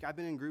each week. I've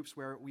been in groups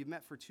where we've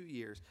met for 2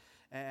 years,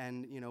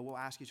 and we'll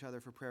ask each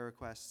other for prayer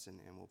requests, and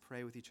we'll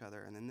pray with each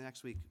other. And then the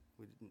next week,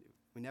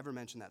 we never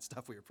mention that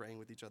stuff we were praying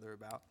with each other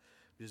about.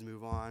 We just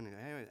move on. And,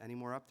 hey, any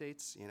more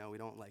updates? We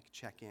don't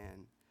check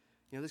in.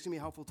 This can be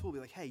a helpful tool. Be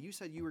like, hey, you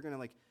said you were going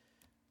to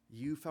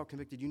you felt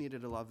convicted you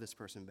needed to love this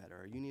person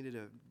better, or you needed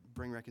to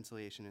bring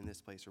reconciliation in this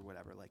place or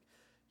whatever.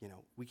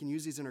 We can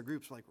use these in our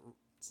groups.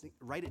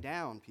 Write it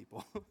down,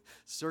 people.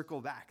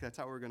 Circle back. That's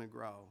how we're going to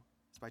grow.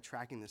 It's by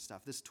tracking this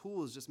stuff. This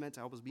tool is just meant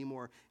to help us be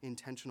more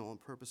intentional and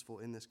purposeful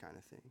in this kind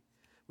of thing.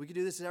 We could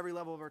do this at every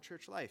level of our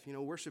church life.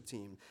 Worship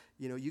team.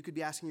 You could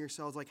be asking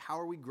yourselves, how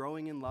are we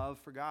growing in love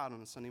for God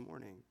on a Sunday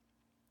morning?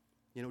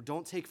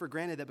 Don't take for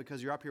granted that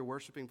because you're up here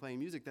worshiping, playing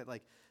music,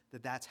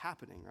 that's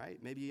happening, right?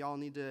 Maybe y'all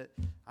need to,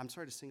 I'm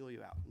sorry to single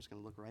you out. I'm just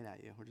going to look right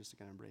at you. We're just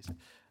going to embrace it.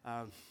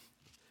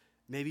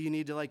 Maybe you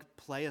need to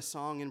play a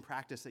song in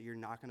practice that you're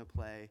not going to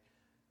play,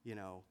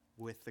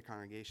 with the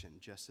congregation,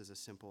 just as a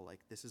simple,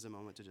 this is a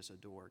moment to just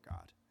adore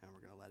God, and we're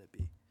going to let it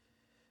be.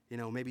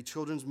 Maybe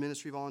children's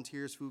ministry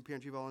volunteers, food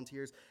pantry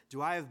volunteers.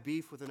 Do I have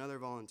beef with another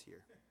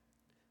volunteer?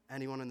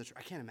 Anyone in the church?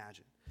 I can't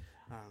imagine.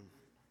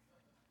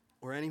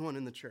 Or anyone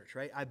in the church,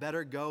 right? I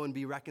better go and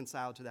be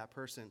reconciled to that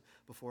person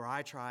before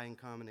I try and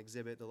come and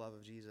exhibit the love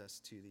of Jesus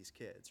to these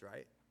kids,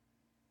 right?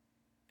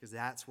 Because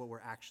that's what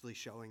we're actually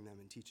showing them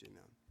and teaching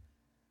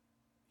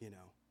them.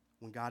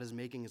 When God is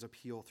making his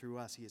appeal through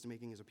us, he is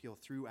making his appeal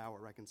through our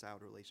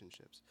reconciled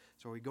relationships.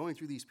 So are we going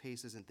through these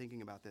paces and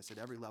thinking about this at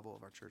every level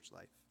of our church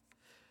life?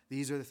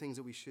 These are the things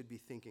that we should be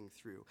thinking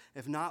through.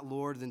 If not,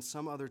 Lord, then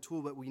some other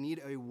tool, but we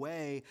need a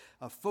way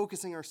of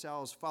focusing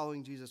ourselves,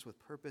 following Jesus with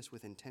purpose,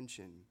 with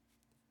intention,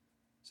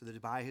 so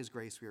that by his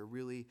grace we are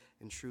really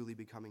and truly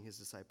becoming his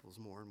disciples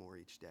more and more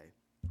each day.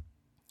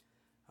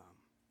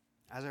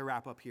 As I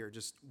wrap up here,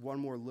 just one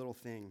more little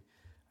thing.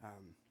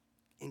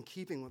 In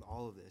keeping with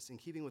all of this, in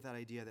keeping with that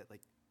idea that at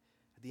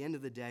the end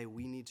of the day,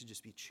 we need to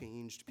just be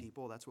changed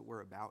people. That's what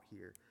we're about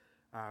here.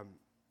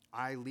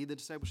 I lead the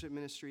discipleship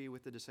ministry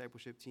with the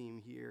discipleship team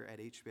here at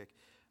HBIC.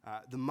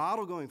 The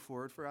model going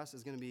forward for us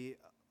is going to be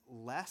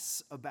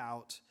less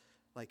about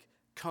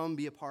come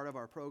be a part of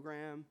our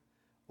program,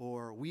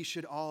 or we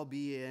should all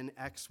be in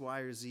X, Y,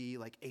 or Z,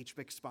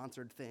 HBIC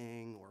sponsored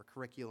thing or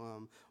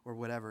curriculum or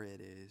whatever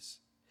it is,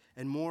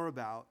 and more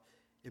about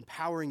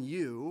empowering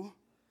you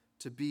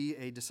to be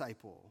a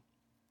disciple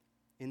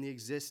in the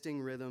existing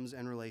rhythms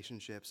and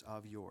relationships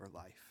of your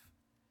life.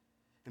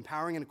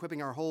 Empowering and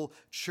equipping our whole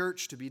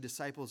church to be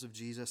disciples of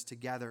Jesus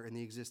together in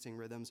the existing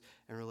rhythms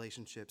and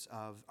relationships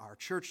of our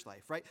church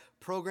life, right?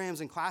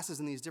 Programs and classes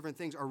and these different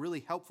things are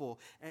really helpful,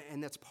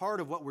 and that's part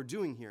of what we're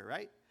doing here,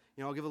 right?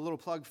 I'll give a little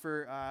plug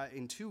for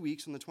in 2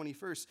 weeks on the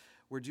 21st,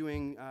 we're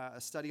doing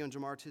a study on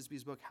Jamar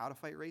Tisby's book, How to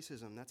Fight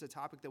Racism. That's a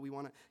topic that we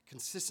want to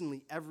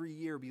consistently every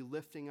year be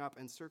lifting up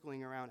and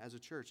circling around as a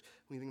church.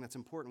 We think that's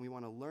important. We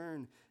want to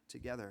learn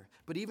together.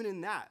 But even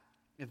in that,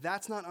 if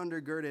that's not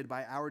undergirded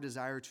by our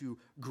desire to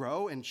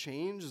grow and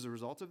change as a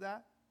result of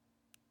that,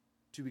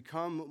 to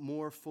become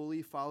more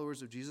fully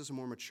followers of Jesus and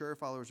more mature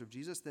followers of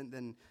Jesus,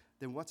 then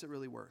what's it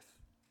really worth?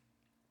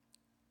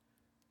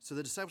 So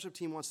the discipleship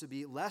team wants to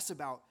be less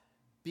about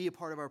be a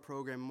part of our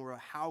program, more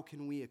how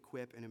can we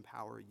equip and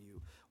empower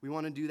you. We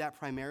want to do that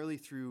primarily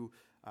through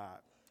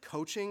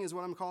coaching is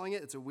what I'm calling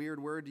it. It's a weird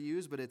word to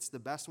use, but it's the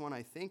best one,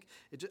 I think.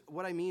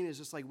 What I mean is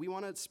just we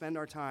want to spend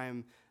our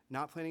time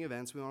not planning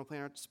events. We want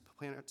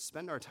to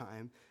spend our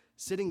time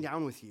sitting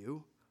down with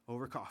you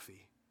over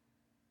coffee,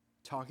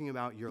 talking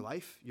about your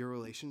life, your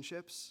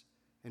relationships,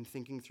 and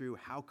thinking through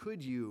how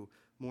could you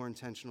more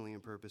intentionally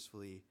and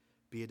purposefully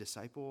be a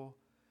disciple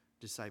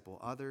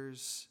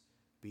others,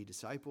 be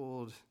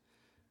discipled.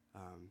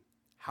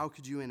 How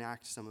could you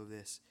enact some of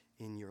this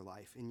in your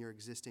life, in your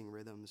existing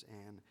rhythms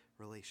and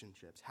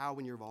relationships? How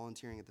when you're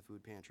volunteering at the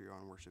food pantry or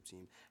on worship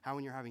team? How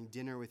when you're having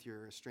dinner with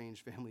your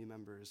estranged family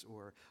members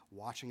or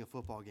watching a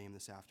football game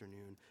this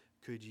afternoon?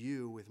 Could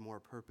you, with more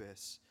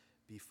purpose,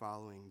 be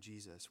following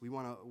Jesus? We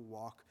want to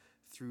walk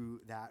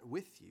through that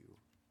with you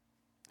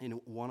in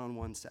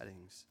one-on-one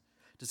settings.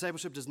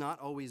 Discipleship does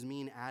not always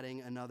mean adding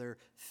another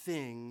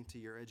thing to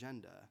your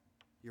agenda.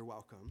 You're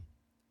welcome.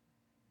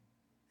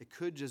 It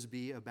could just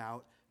be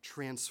about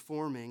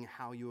transforming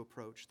how you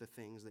approach the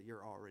things that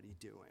you're already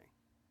doing.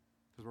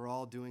 because we're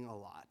all doing a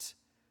lot.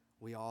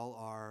 We all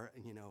are,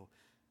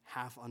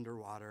 half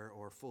underwater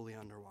or fully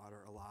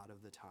underwater a lot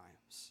of the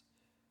times.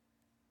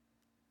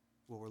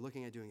 What we're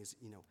looking at doing is,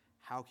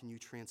 how can you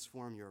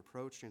transform your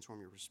approach,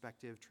 transform your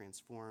perspective,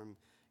 transform,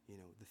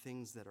 the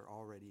things that are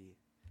already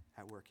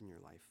at work in your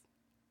life.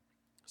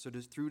 So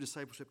through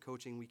discipleship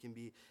coaching, we can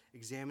be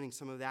examining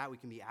some of that. We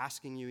can be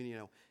asking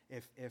you,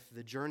 if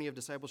the journey of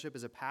discipleship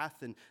is a path,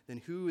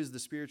 then who is the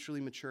spiritually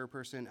mature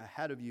person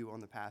ahead of you on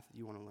the path that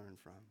you want to learn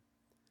from?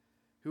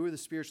 Who are the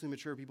spiritually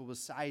mature people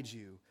beside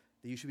you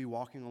that you should be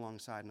walking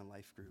alongside in a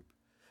life group?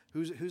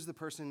 Who's the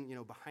person,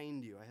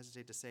 behind you? I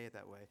hesitate to say it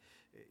that way.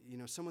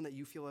 Someone that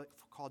you feel like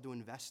called to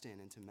invest in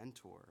and to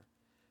mentor.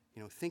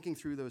 Thinking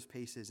through those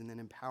paces and then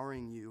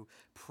empowering you,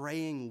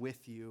 praying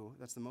with you.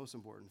 That's the most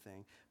important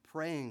thing.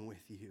 Praying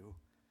with you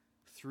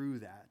through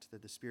that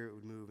the Spirit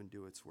would move and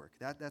do its work.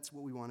 That's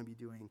what we want to be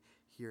doing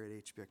here at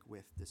HBIC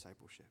with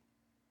discipleship.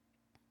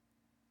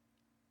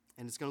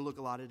 And it's going to look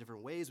a lot of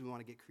different ways. We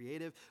want to get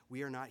creative.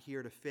 We are not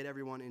here to fit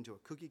everyone into a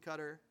cookie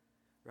cutter,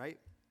 right?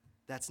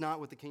 That's not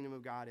what the kingdom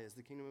of God is.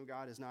 The kingdom of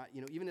God is not,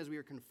 even as we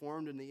are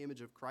conformed in the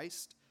image of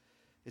Christ,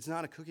 it's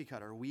not a cookie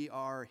cutter. We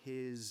are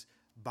his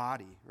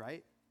body,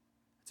 right?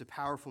 It's a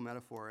powerful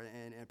metaphor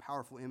and a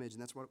powerful image,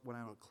 and that's what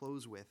I want to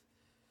close with.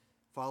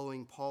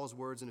 Following Paul's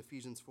words in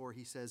Ephesians 4,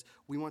 he says,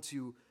 we want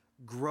to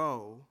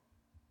grow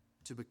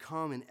to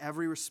become in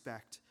every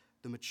respect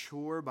the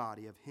mature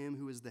body of him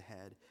who is the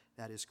head,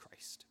 that is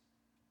Christ.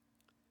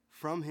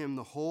 From him,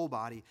 the whole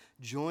body,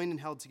 joined and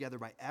held together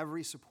by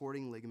every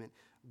supporting ligament,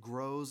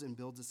 grows and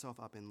builds itself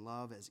up in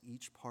love as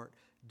each part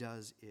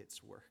does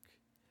its work.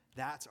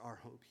 That's our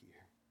hope here.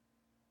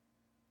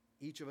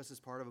 Each of us is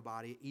part of a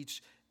body.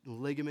 Each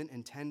ligament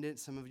and tendon.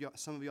 Some of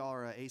y'all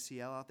are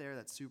ACL out there.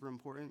 That's super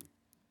important.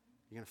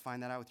 You're going to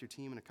find that out with your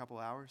team in a couple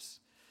hours.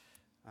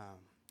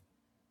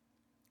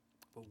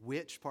 But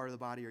which part of the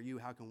body are you?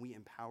 How can we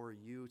empower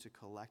you to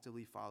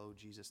collectively follow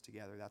Jesus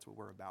together? That's what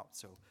we're about.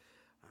 So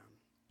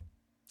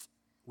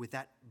with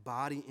that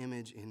body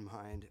image in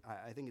mind,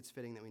 I think it's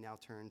fitting that we now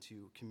turn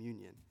to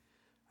communion.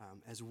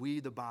 As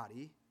we, the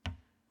body,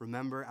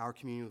 remember our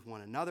communion with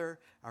one another,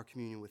 our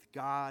communion with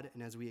God,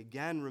 and as we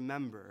again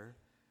remember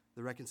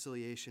the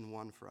reconciliation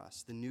won for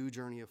us, the new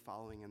journey of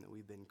following him that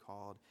we've been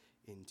called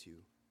into.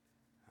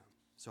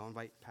 So I'll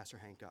invite Pastor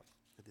Hank up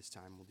at this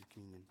time. We'll do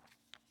communion.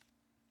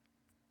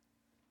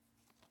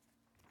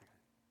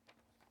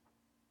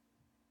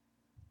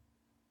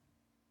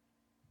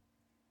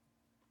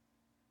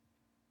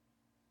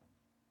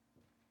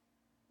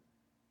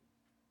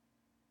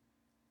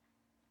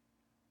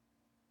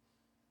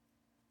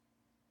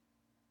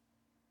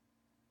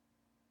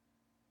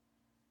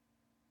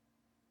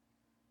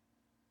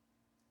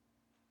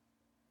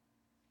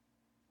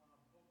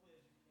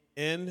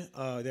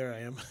 There I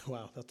am.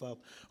 Wow, that's loud.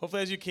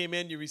 Hopefully as you came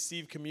in, you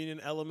received communion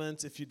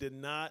elements. If you did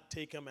not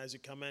take them as you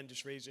come in,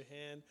 just raise your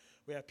hand.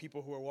 We have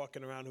people who are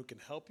walking around who can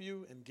help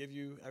you and give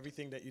you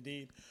everything that you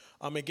need.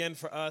 Again,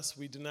 for us,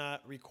 we do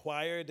not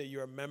require that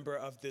you're a member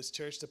of this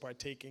church to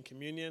partake in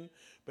communion,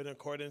 but in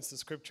accordance to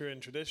scripture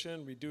and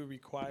tradition, we do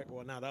require,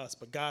 well, not us,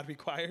 but God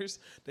requires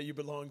that you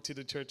belong to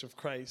the Church of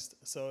Christ.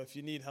 So if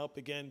you need help,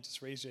 again,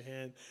 just raise your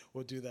hand.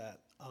 We'll do that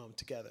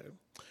together.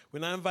 We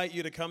now invite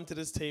you to come to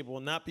this table,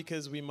 not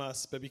because we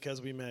must, but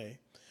because we may.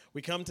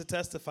 We come to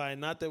testify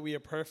not that we are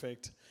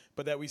perfect,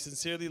 but that we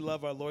sincerely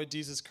love our Lord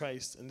Jesus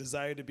Christ and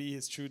desire to be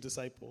his true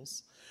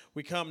disciples.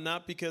 We come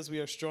not because we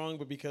are strong,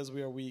 but because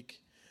we are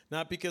weak.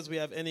 Not because we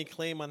have any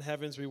claim on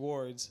heaven's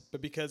rewards,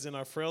 but because in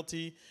our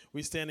frailty,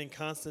 we stand in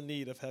constant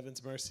need of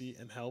heaven's mercy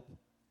and help.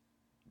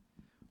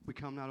 We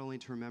come not only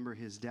to remember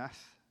his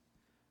death,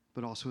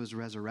 but also his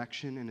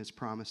resurrection and his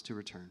promise to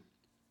return.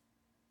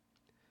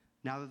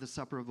 Now that the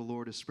supper of the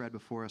Lord is spread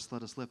before us,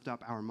 let us lift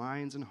up our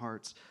minds and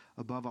hearts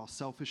above all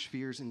selfish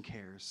fears and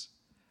cares.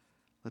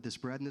 Let this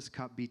bread and this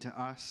cup be to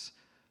us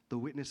the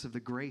witness of the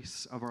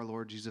grace of our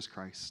Lord Jesus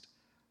Christ,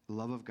 the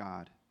love of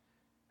God,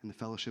 and the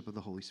fellowship of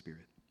the Holy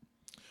Spirit.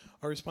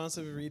 Our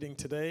responsive reading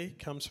today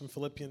comes from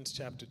Philippians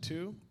chapter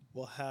 2.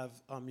 We'll have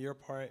your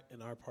part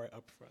and our part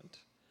up front.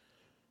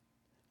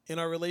 In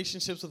our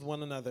relationships with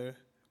one another,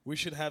 we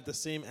should have the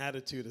same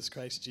attitude as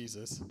Christ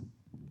Jesus.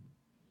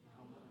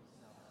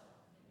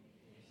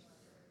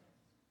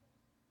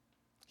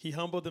 He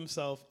humbled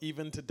himself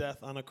even to death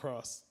on a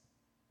cross.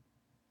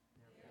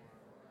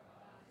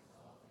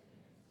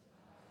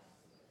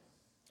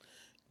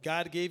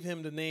 God gave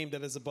him the name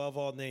that is above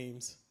all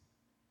names.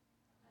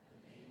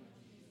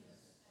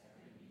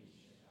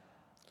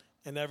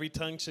 And every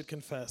tongue should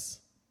confess.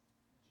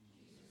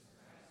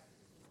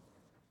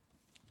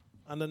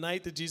 On the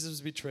night that Jesus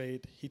was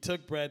betrayed, he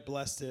took bread,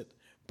 blessed it,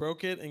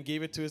 broke it, and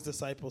gave it to his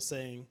disciples,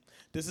 saying,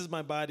 "This is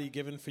my body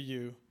given for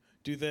you.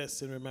 Do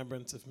this in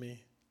remembrance of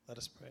me." Let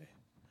us pray.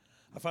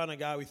 Our Father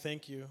God, we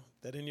thank you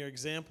that in your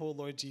example,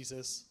 Lord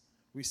Jesus,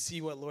 we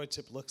see what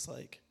lordship looks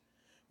like.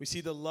 We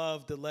see the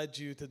love that led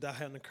you to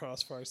die on the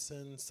cross for our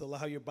sins, to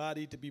allow your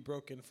body to be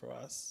broken for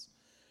us.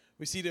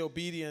 We see the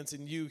obedience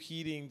in you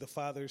heeding the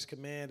Father's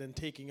command and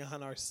taking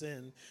on our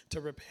sin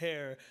to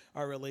repair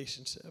our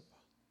relationship.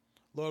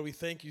 Lord, we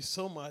thank you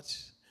so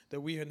much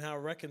that we are now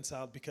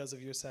reconciled because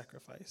of your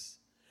sacrifice.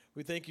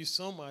 We thank you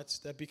so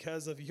much that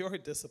because of your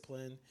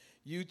discipline,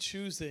 you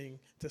choosing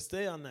to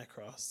stay on that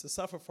cross, to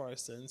suffer for our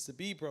sins, to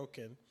be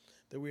broken,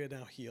 that we are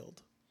now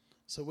healed.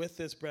 So with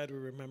this bread, we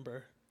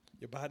remember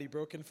your body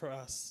broken for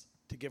us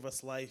to give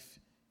us life,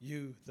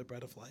 you, the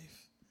bread of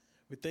life.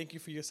 We thank you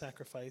for your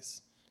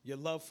sacrifice, your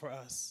love for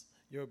us,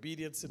 your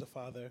obedience to the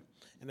Father,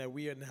 and that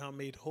we are now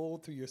made whole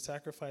through your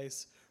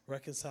sacrifice,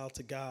 reconciled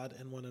to God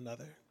and one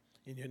another.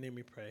 In your name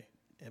we pray.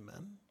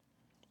 Amen.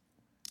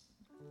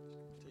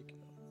 Take it.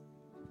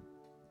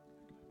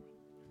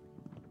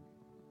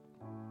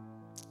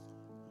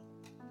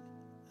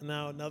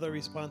 Now another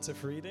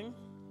responsive reading.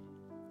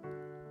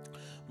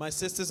 My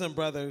sisters and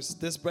brothers,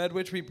 this bread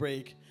which we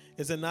break,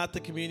 is it not the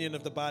communion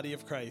of the body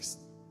of Christ?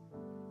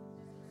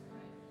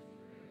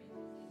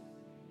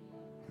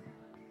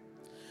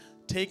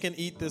 Take and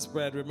eat this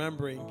bread,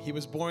 remembering he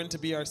was born to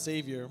be our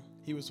Savior.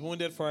 He was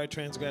wounded for our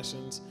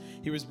transgressions.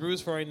 He was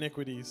bruised for our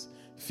iniquities.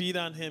 Feed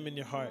on him in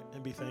your heart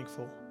and be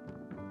thankful.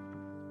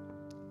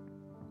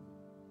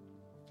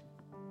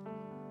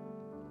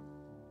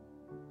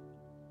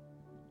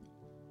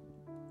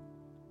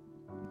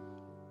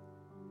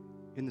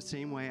 In the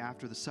same way,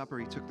 after the supper,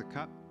 he took the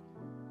cup,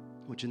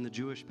 which in the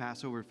Jewish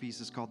Passover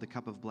feast is called the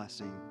cup of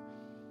blessing.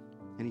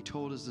 And he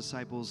told his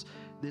disciples,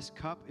 "This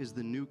cup is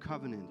the new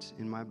covenant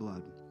in my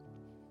blood,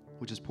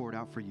 which is poured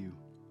out for you.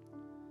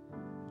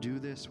 Do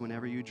this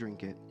whenever you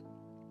drink it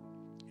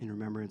in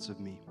remembrance of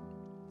me."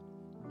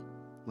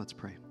 Let's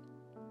pray.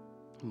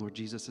 Lord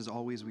Jesus, as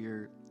always, we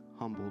are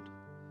humbled.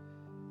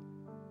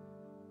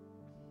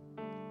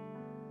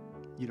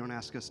 You don't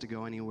ask us to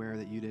go anywhere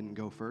that you didn't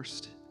go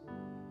first.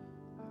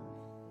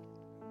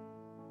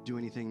 Do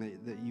anything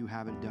that you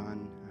haven't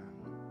done.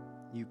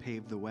 You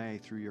paved the way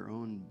through your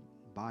own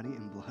body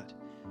and blood.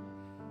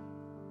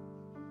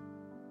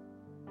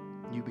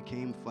 You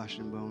became flesh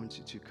and bone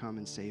to come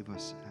and save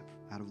us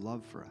out of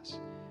love for us.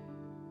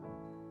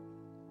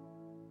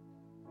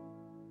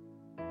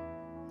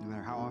 No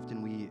matter how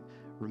often we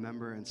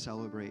remember and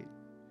celebrate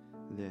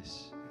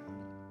this,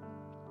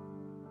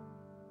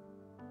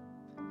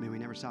 may we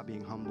never stop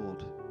being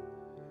humbled.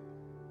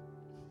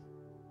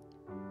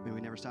 May we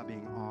never stop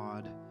being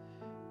awed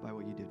by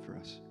what you did for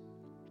us.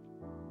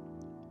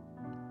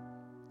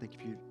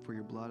 Thank you for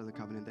your blood of the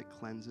covenant that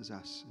cleanses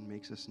us and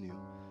makes us new.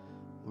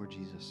 Lord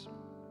Jesus.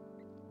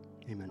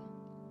 Amen.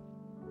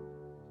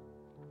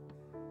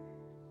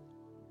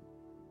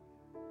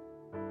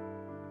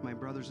 My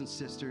brothers and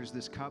sisters,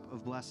 this cup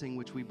of blessing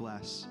which we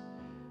bless,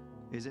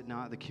 is it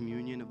not the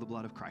communion of the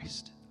blood of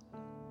Christ?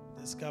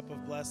 This cup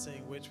of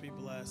blessing which we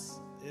bless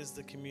is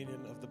the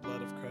communion of the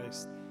blood of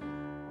Christ.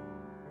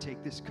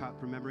 Take this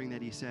cup, remembering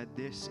that he said,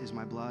 "This is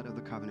my blood of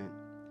the covenant,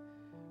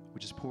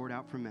 which is poured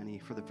out for many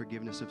for the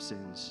forgiveness of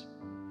sins."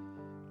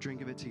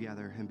 Drink of it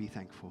together and be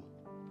thankful.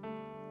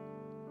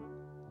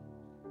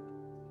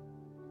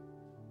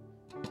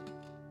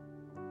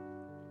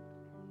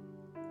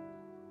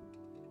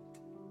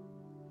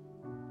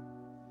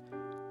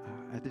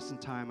 At this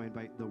time, I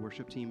invite the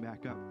worship team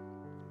back up.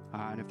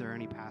 And if there are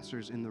any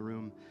pastors in the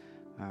room,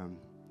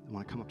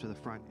 want to come up to the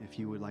front. If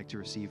you would like to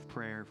receive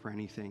prayer for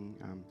anything,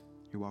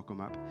 you're welcome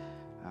up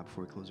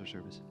before we close our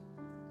service.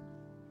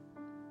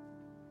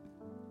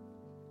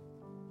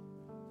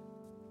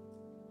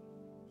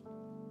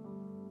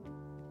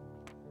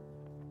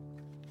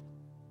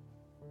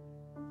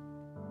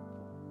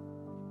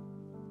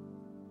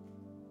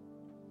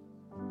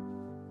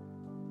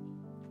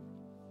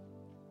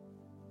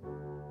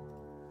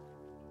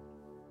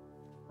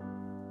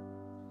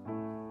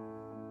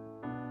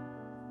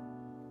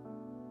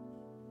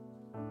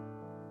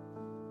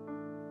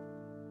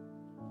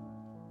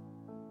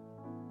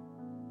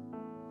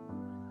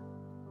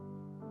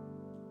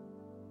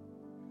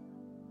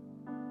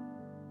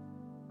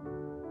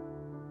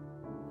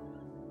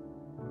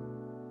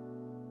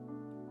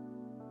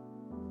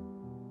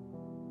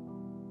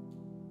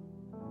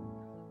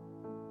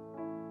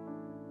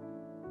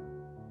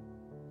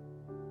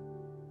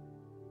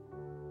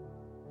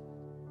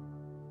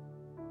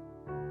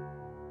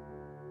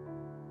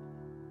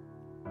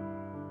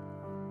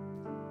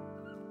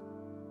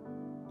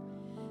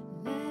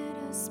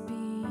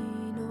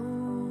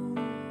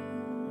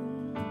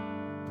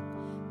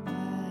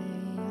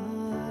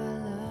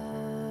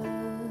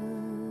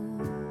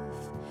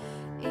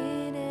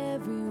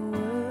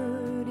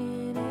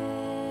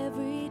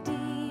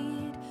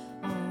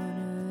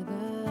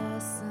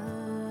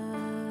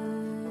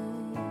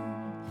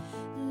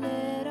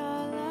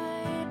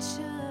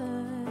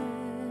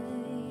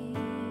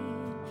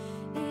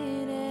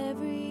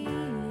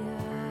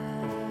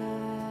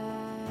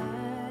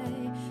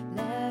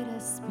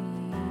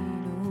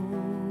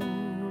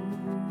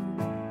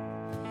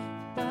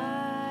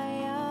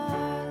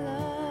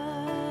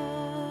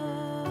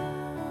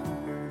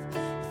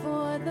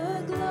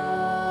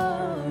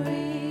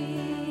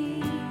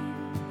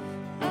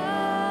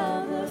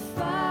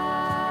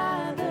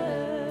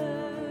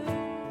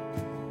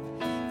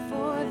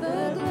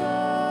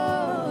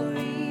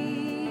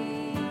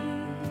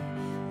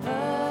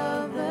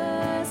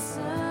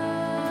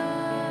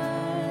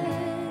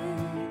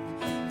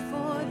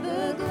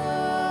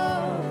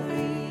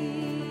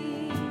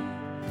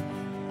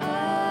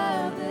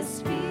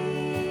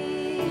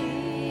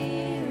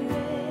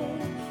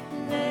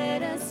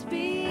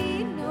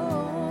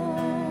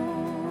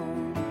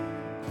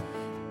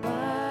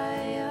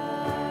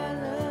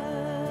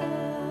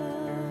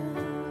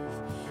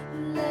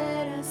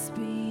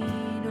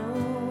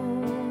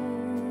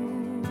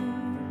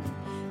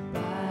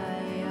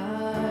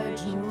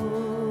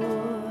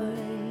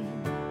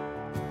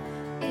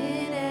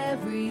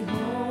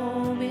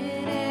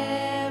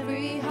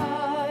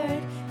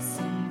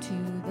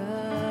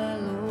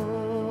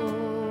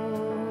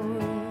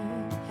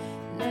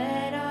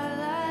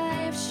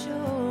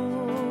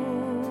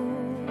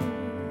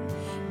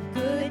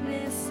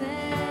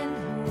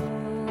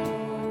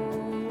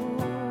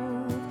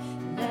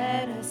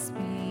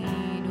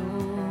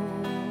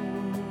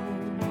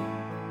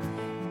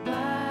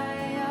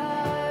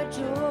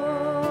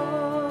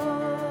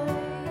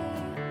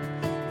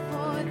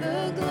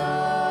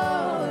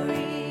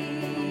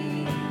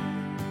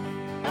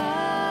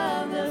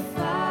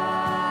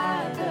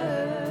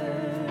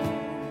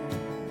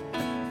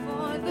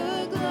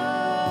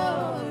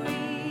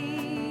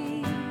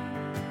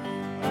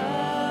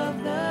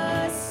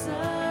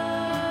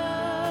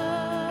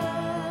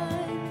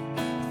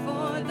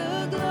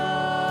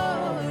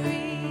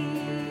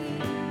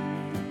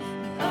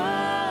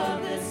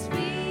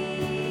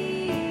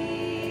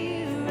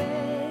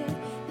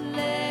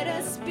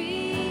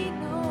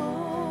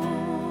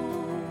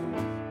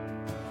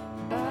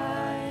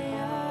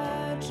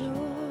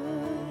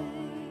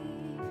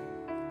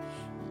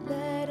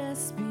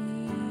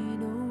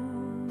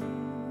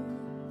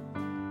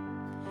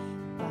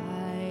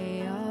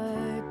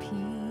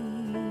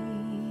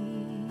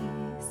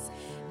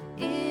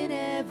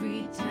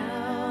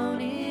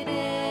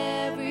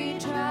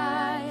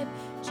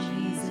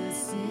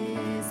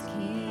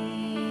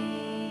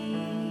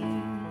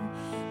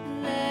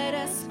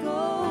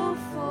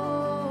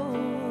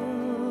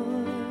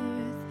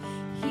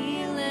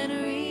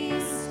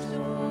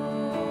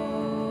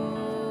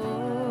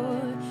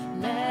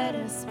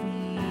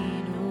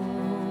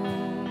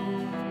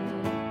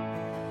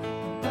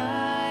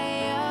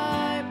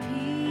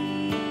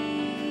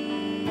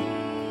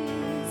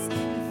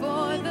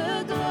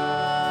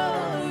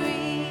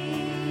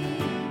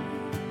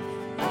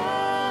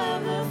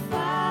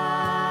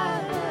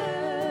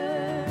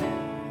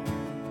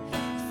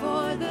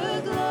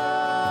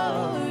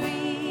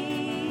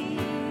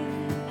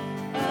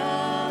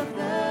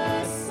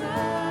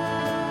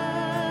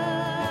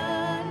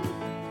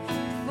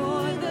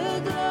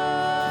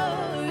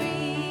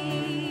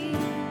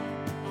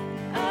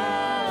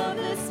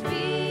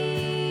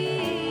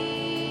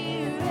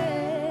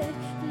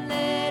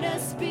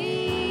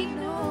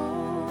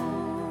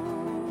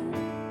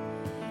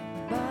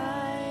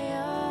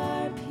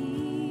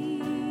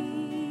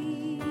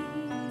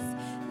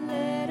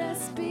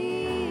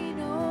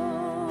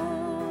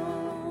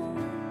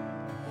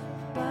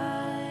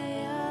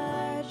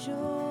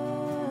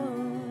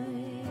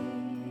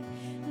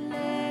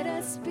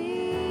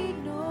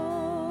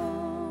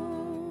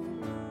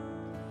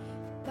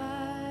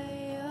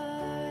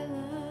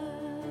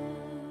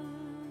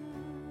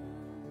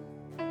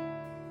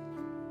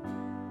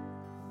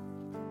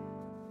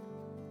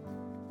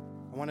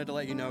 I wanted to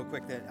let you know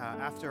quick that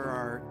after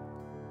our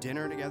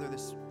dinner together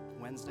this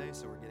Wednesday,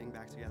 so we're getting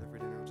back together for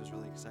dinner, which is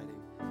really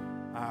exciting.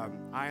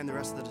 I and the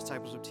rest of the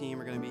discipleship team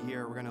are going to be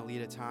here. We're going to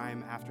lead a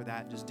time after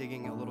that, just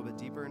digging a little bit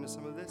deeper into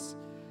some of this,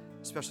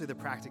 especially the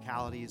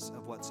practicalities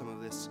of what some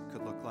of this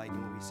could look like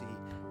and what we see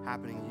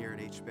happening here at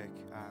HBIC,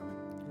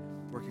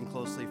 working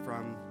closely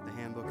from the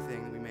handbook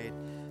thing that we made.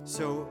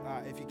 So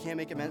if you can't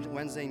make it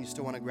Wednesday and you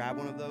still want to grab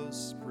one of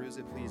those, peruse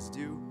it, please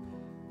do.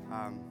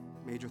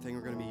 Major thing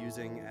we're going to be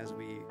using as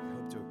we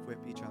hope to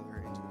equip each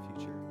other into the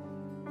future.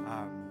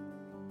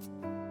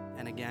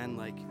 And again,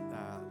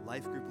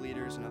 life group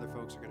leaders and other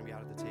folks are going to be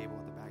out at the table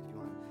at the back. If you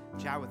want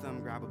to chat with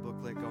them, grab a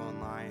booklet, go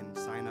online,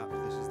 sign up.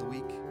 This is the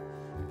week.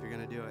 If you're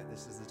going to do it,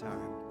 this is the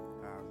time.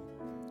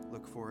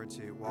 Look forward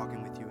to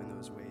walking with you in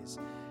those ways.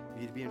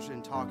 If you'd be interested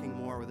in talking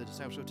more with the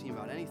discipleship team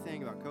about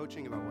anything, about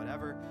coaching, about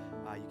whatever,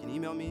 you can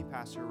email me,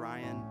 Pastor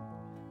Ryan.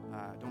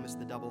 Don't miss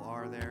the double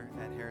R there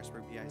at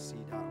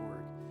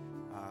harrisburgbic.org.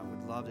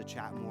 Would love to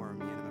chat more,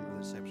 me and a member of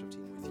the discipleship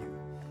team with you.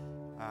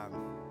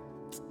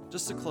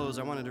 Just to close,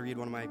 I wanted to read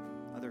one of my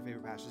other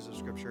favorite passages of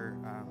Scripture.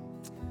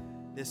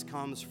 This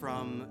comes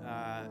from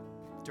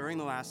during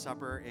the Last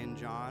Supper in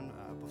John,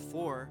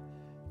 before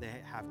they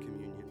have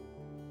communion.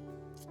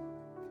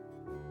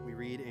 We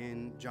read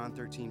in John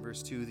 13,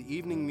 verse 2, "The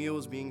evening meal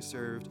was being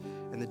served,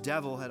 and the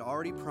devil had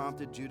already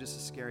prompted Judas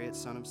Iscariot,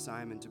 son of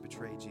Simon, to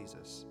betray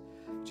Jesus.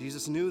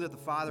 Jesus knew that the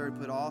Father had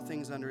put all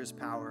things under his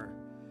power,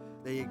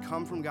 that he had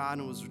come from God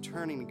and was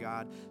returning to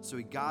God, so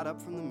he got up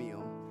from the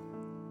meal,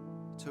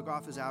 took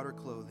off his outer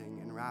clothing,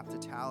 and wrapped a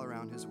towel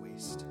around his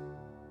waist.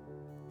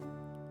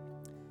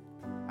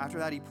 After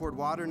that, he poured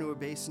water into a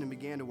basin and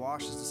began to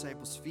wash his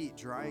disciples' feet,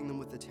 drying them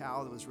with the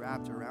towel that was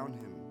wrapped around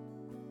him.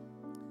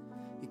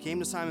 He came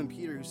to Simon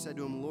Peter, who said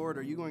to him, 'Lord,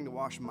 are you going to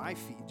wash my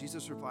feet?'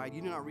 Jesus replied,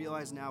 'You do not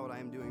realize now what I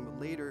am doing, but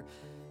later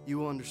you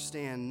will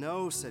understand.'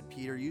 'No,' said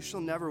Peter, 'you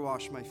shall never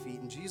wash my feet.'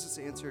 And Jesus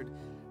answered,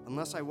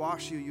 'Unless I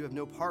wash you, you have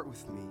no part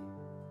with me.'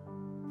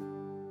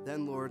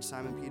 'Then, Lord,'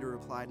 Simon Peter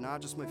replied,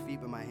 'not just my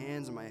feet, but my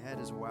hands and my head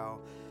as well.'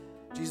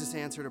 Jesus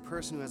answered, 'A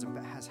person who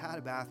has had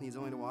a bath needs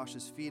only to wash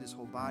his feet. His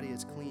whole body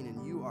is clean,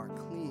 and you are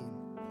clean,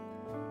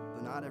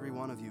 though not every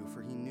one of you,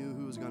 for he knew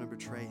who was going to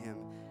betray him.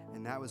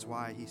 And that was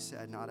why he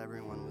said not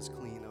everyone was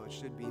clean, though it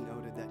should be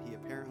noted that he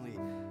apparently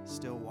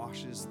still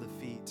washes the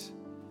feet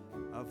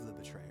of the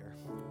betrayer.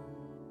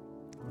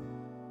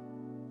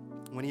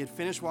 When he had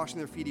finished washing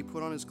their feet, he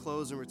put on his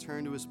clothes and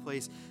returned to his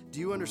place. 'Do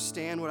you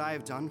understand what I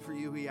have done for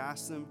you?' he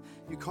asked them.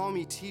 'You call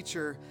me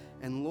teacher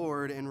and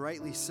Lord, and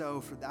rightly so,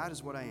 for that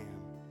is what I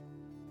am.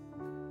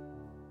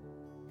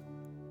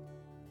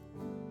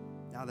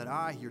 Now that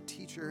I, your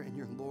teacher and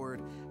your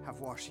Lord, have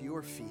washed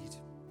your feet,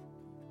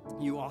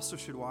 you also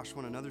should wash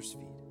one another's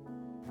feet.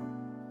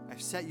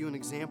 I've set you an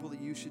example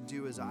that you should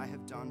do as I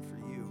have done for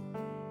you.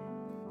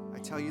 I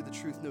tell you the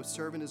truth, no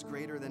servant is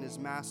greater than his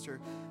master,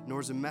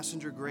 nor is a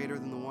messenger greater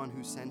than the one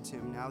who sent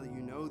him. Now that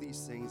you know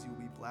these things, you will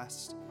be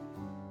blessed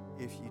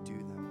if you do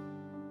them.'"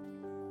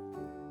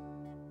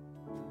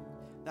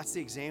 That's the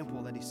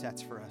example that he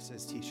sets for us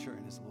as teacher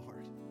and as Lord.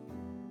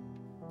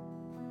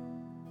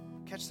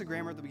 Catch the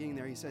grammar at the beginning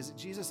there. He says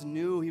Jesus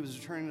knew he was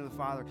returning to the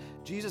Father.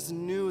 Jesus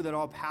knew that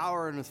all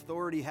power and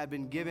authority had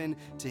been given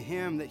to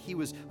him, that he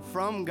was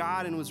from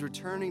God and was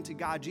returning to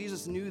God.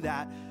 Jesus knew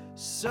that.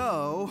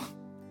 So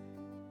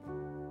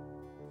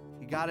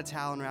he got a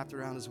towel and wrapped it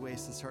around his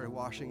waist and started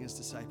washing his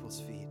disciples'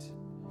 feet.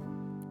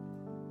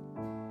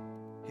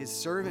 His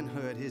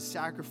servanthood, his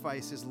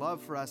sacrifice, his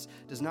love for us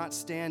does not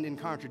stand in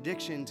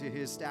contradiction to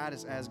his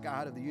status as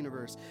God of the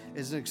universe. It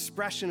is an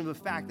expression of the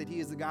fact that he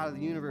is the God of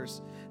the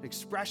universe, an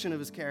expression of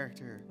his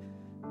character,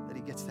 that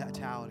he gets that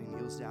towel and he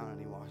kneels down and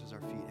he washes our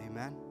feet.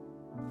 Amen?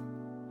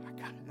 I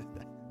got it.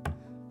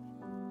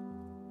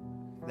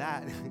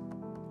 That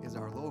is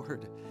our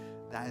Lord.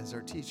 That is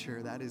our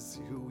teacher. That is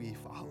who we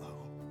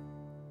follow.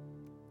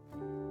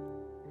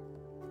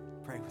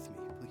 Pray with me,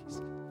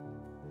 please.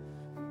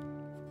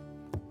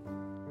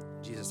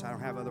 Jesus, I don't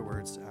have other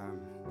words.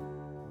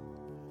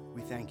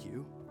 We thank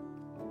you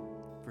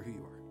for who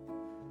you are.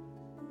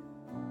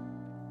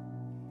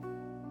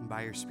 And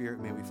by your Spirit,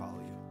 may we follow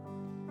you.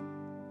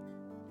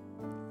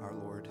 Our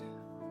Lord,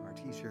 our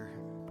teacher,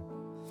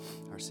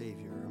 our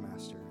Savior, our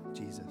Master,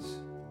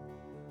 Jesus.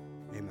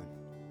 Amen.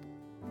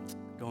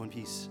 Go in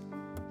peace.